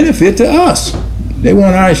benefit to us. They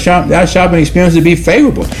want our shopping experience to be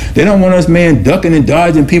favorable. They don't want us, man, ducking and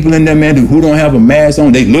dodging people in there, man, who don't have a mask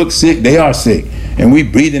on. They look sick. They are sick, and we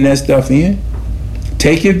breathing that stuff in.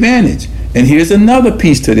 Take advantage. And here's another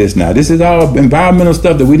piece to this now. This is all environmental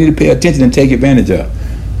stuff that we need to pay attention and take advantage of.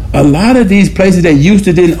 A lot of these places that used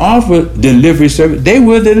to didn't offer delivery service, they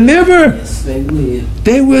will deliver. Yes, they will.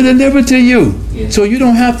 They will deliver to you. Yes. So you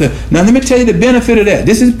don't have to. Now let me tell you the benefit of that.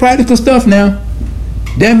 This is practical stuff now.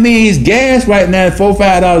 That means gas right now at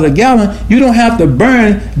 $4-5 a gallon. You don't have to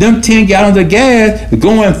burn them 10 gallons of gas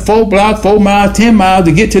going 4 blocks, 4 miles, 10 miles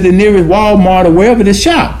to get to the nearest Walmart or wherever to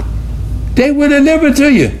shop. They will deliver to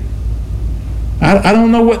you. I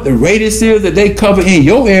don't know what the radius is that they cover in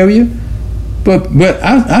your area, but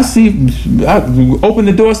I see, I open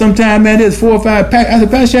the door sometime, man, there's 4 or 5 packs. I said,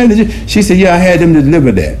 Pastor Sharon, she said, yeah, I had them to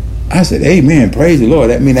deliver that. I said, amen, praise the Lord.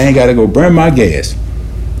 That means I ain't got to go burn my gas.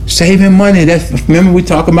 Saving money, remember we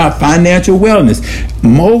talk about financial wellness.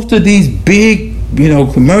 Most of these big,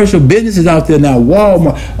 commercial businesses out there now,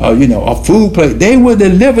 Walmart, a food place, they will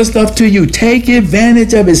deliver stuff to you. Take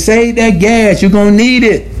advantage of it. Save that gas. You're going to need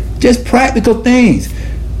it. Just practical things.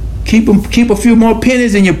 Keep a few more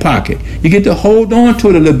pennies in your pocket. You get to hold on to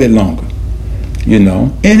it a little bit longer.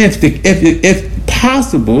 And if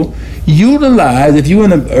possible, utilize, if you're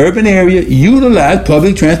in an urban area, utilize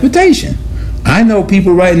public transportation. I know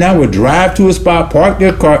people right now will drive to a spot, park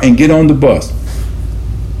their car, and get on the bus.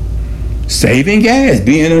 Saving gas,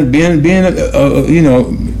 being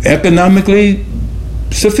economically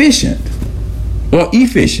sufficient or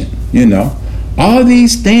efficient, All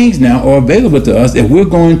these things now are available to us if we're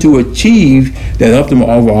going to achieve that optimal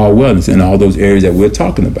overall wellness in all those areas that we're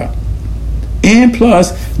talking about. And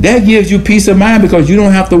plus, that gives you peace of mind because you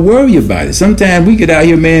don't have to worry about it. Sometimes we get out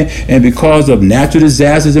here, man, and because of natural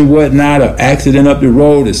disasters and whatnot, or accident up the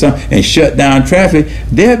road or something, and shut down traffic,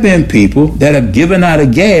 there have been people that have given out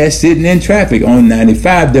of gas sitting in traffic on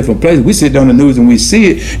 95 different places. We sit on the news and we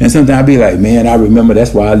see it, and sometimes I be like, man, I remember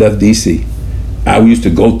that's why I left D.C. I used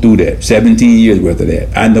to go through that, 17 years worth of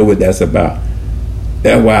that. I know what that's about.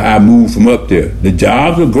 That's why I moved from up there. The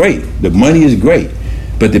jobs are great. The money is great.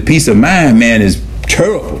 But the peace of mind, man, is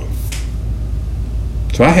terrible.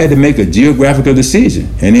 So I had to make a geographical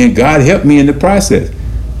decision. And then God helped me in the process.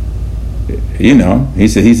 He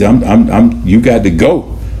said, you got to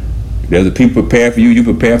go. There's a people prepared for you, you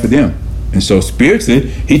prepare for them. And so spiritually,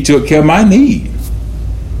 he took care of my need.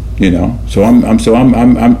 So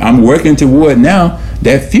I'm working toward now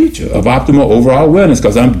that future of optimal overall wellness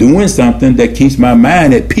because I'm doing something that keeps my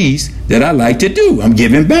mind at peace that I like to do. I'm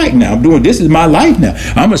giving back now. This is my life now.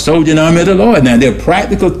 I'm a soldier in the army of the Lord now. There are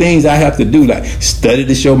practical things I have to do, like study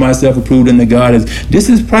to show myself approved in the God. This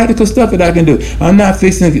is practical stuff that I can do. I'm not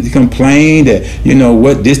fixing to complain that,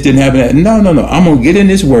 what this didn't happen. No. I'm going to get in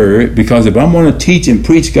this word because if I'm going to teach and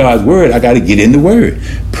preach God's word, I got to get in the word.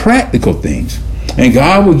 Practical things. And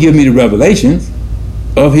God will give me the revelations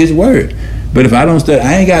of his word. But if I don't study,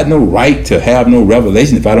 I ain't got no right to have no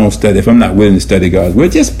revelation if I don't study, if I'm not willing to study God's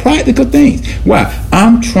word. Just practical things. Why?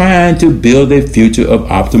 I'm trying to build a future of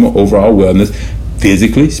optimal overall wellness,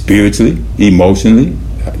 physically, spiritually, emotionally.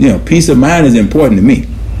 Peace of mind is important to me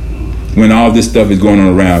when all this stuff is going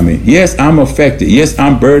on around me. Yes, I'm affected. Yes,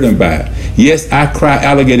 I'm burdened by it. Yes, I cry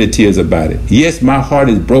alligator tears about it. Yes, my heart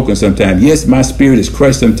is broken sometimes. Yes, my spirit is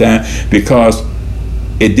crushed sometimes because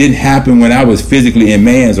it didn't happen when I was physically in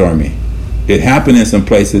man's army. It happened in some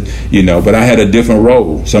places, but I had a different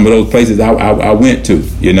role. Some of those places I went to,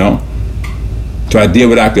 So I did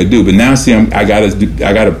what I could do. But now, see, I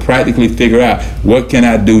gotta practically figure out what can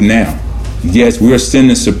I do now. Yes, we're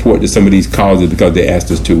sending support to some of these causes because they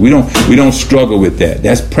asked us to. We don't struggle with that.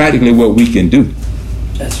 That's practically what we can do.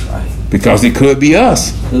 That's right. Because it could be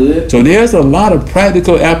us. Good. So there's a lot of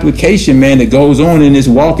practical application, man, that goes on in this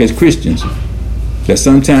walk as Christians that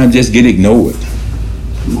sometimes just get ignored.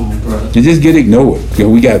 Come on, brother. They just get ignored. Because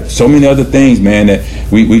we got so many other things, man,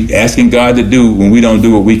 that we asking God to do when we don't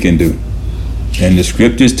do what we can do. And the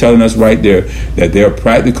scripture's telling us right there that there are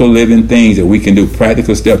practical living things that we can do,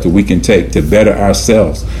 practical steps that we can take to better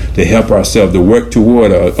ourselves, to help ourselves, to work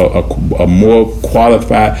toward a more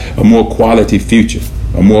qualified, a more quality future,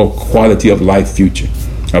 a more quality of life future,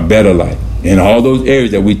 a better life. In all those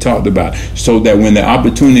areas that we talked about, so that when the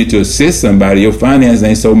opportunity to assist somebody, your finances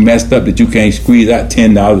ain't so messed up that you can't squeeze out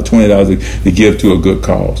 $10 or $20 to give to a good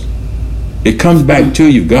cause. It comes back to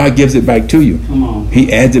you. God gives it back to you. Come on.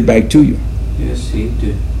 He adds it back to you. Yes, he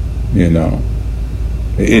did. You know,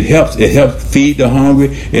 it helps. It helps feed the hungry.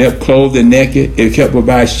 It helps clothe the naked. It helps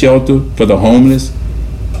provide shelter for the homeless.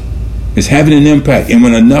 It's having an impact. And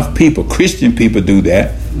when enough people, Christian people, do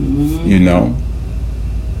that, you know,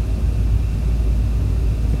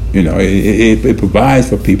 it provides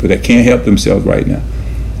for people that can't help themselves right now.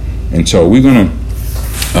 And so we're gonna,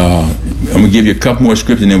 I'm gonna give you a couple more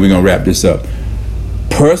scriptures, and then we're gonna wrap this up.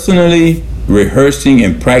 Personally rehearsing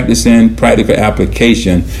and practicing practical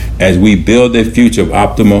application as we build a future of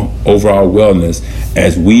optimal overall wellness,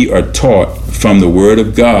 as we are taught from the Word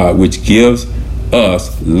of God, which gives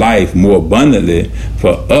us life more abundantly for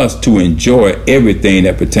us to enjoy everything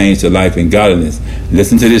that pertains to life and godliness.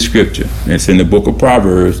 Listen to this scripture. It's in the book of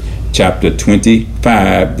Proverbs, chapter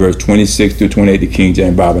 25, verse 26 through 28, the King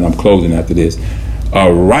James Bible, and I'm closing after this.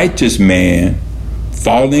 A righteous man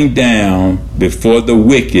falling down before the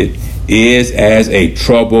wicked is as a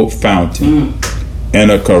troubled fountain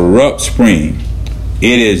and a corrupt spring.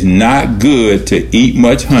 It is not good to eat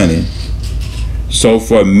much honey. So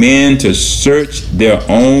for men to search their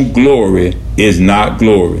own glory is not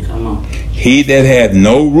glory. Come on. He that hath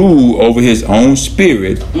no rule over his own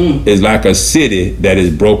spirit is like a city that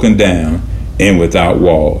is broken down and without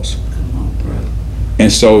walls. Come on, brother.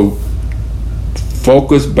 And so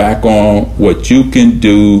focus back on what you can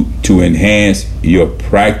do to enhance your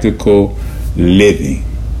practical living,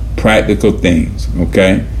 practical things,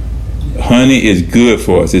 okay? Honey is good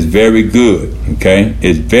for us. It's very good, okay?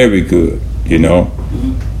 It's very good, you know?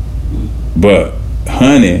 But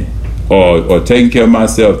honey, or taking care of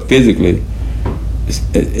myself physically,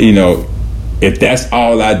 you know, if that's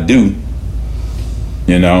all I do,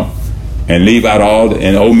 you know, and leave out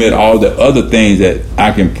and omit all the other things that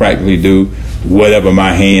I can practically do, whatever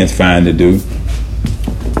my hands find to do,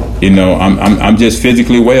 you know, I'm just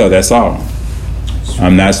physically well. That's all.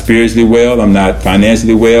 I'm not spiritually well. I'm not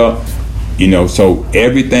financially well. You know, so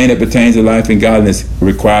everything that pertains to life and godliness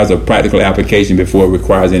requires a practical application before it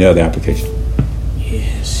requires any other application.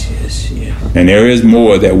 Yes. And there is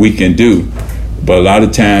more that we can do, but a lot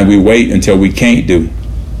of time we wait until we can't do.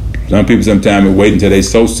 Some people sometimes wait until they're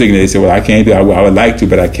so sick and they say, well, I can't do it. I would like to,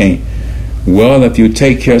 but I can't. Well, if you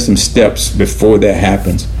take care of some steps before that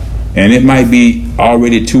happens, and it might be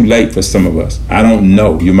already too late for some of us. I don't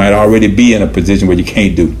know. You might already be in a position where you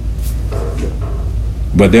can't do.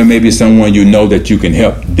 But there may be someone you know that you can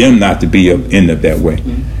help them not to be end up that way.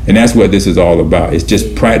 And that's what this is all about. It's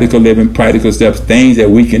just practical living, practical steps, things that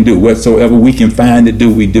we can do. Whatsoever we can find to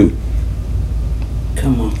do, we do.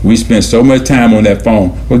 Come on. We spend so much time on that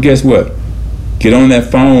phone. Well, guess what? Get on that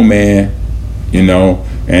phone, man, you know,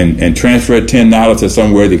 and transfer $10 to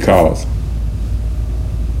some worthy cause.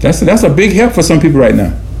 That's a big help for some people right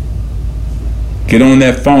now. Get on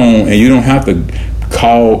that phone, and you don't have to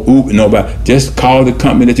call nobody. Just call the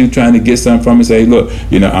company that you're trying to get something from and say, look,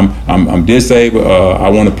 you know, I'm disabled. I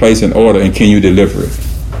want to place an order, and can you deliver it?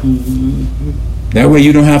 That way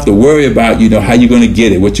you don't have to worry about, you know, how you're going to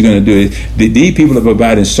get it, what you're going to do. These people are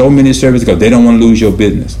providing so many services because they don't want to lose your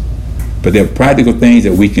business. But there are practical things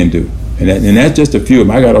that we can do. And that's just a few of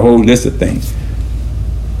them. I got a whole list of things.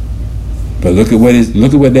 But look at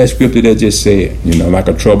what that scripture that just said. You know, like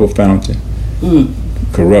a troubled fountain,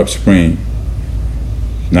 corrupt spring.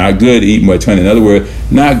 Not good to eat much honey. In other words,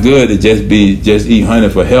 not good to just eat honey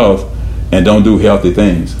for health and don't do healthy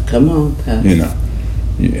things. Come on, Pastor. You know,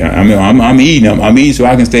 I mean, I'm eating so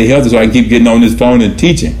I can stay healthy, so I can keep getting on this phone and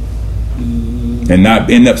teaching, and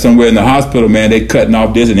not end up somewhere in the hospital. Man, they cutting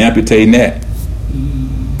off this and amputating that.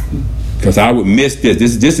 Because I would miss this.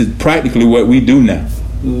 This is practically what we do now.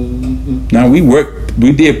 Now we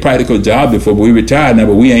did practical jobs before, but we retired now.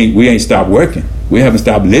 But we ain't stopped working. We haven't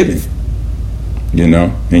stopped living. You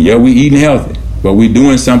know, and yeah, we eating healthy, but we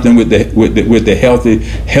doing something with the healthy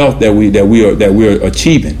health that we're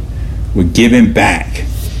achieving. We're giving back.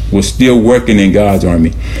 We're still working in God's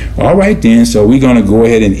army. All right, then. So we're gonna go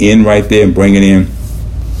ahead and end right there and bring it in.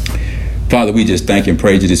 Father, we just thank and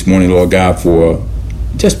praise you this morning, Lord God, for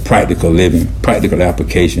just practical living, practical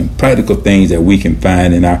application, practical things that we can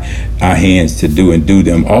find in our hands to do and do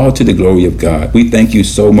them all to the glory of God. We thank you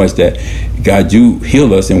so much that, God, you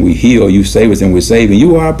heal us and we heal, you save us and we're saving.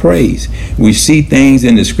 You are our praise. We see things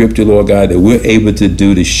in the scripture, Lord God, that we're able to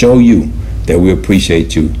do to show you that we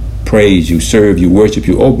appreciate you, praise you, serve you, worship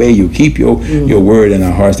you, obey you, keep your word in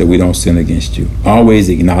our hearts that we don't sin against you. Always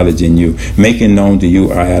acknowledging you, making known to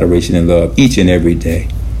you our adoration and love each and every day.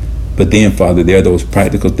 But then, Father, there are those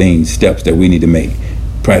practical things, steps that we need to make,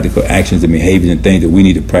 practical actions and behaviors and things that we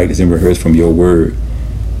need to practice and rehearse from your word,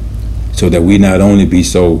 so that we not only be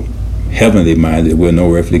so heavenly minded, we'll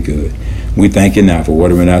know earthly good. We thank you now for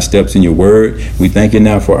ordering our steps in your word. We thank you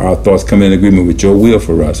now for our thoughts coming in agreement with your will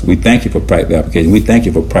for us. We thank you for practical application. We thank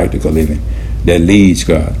you for practical living that leads,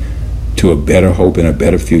 God, to a better hope and a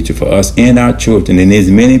better future for us and our children. And there's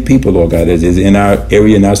many people, Lord God, that is in our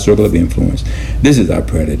area, in our circle of influence. This is our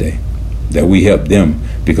prayer today, that we help them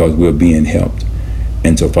because we're being helped.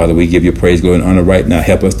 And so, Father, we give you praise, glory, and honor right now.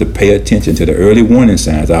 Help us to pay attention to the early warning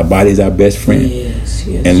signs. Our body is our best friend. Yes,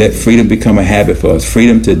 and let freedom become a habit for us.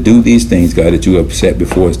 Freedom to do these things, God, that you have set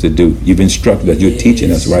before us to do. You've instructed us. You're teaching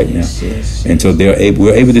us right now. And so we're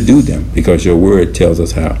able to do them because your word tells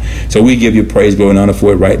us how. So we give you praise, glory, and honor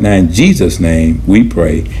for it right now. In Jesus' name, we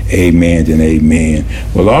pray. Amen and amen.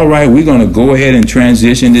 Well, all right, we're going to go ahead and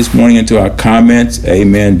transition this morning into our comments.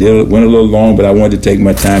 Amen. Went a little long, but I wanted to take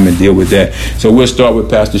my time and deal with that. So we'll start with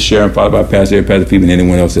Pastor Sharon, followed by Pastor Eric, Pastor Phoebe, and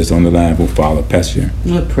anyone else that's on the line will follow. Pastor Sharon.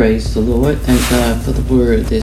 Well, praise the Lord. Thank God for the word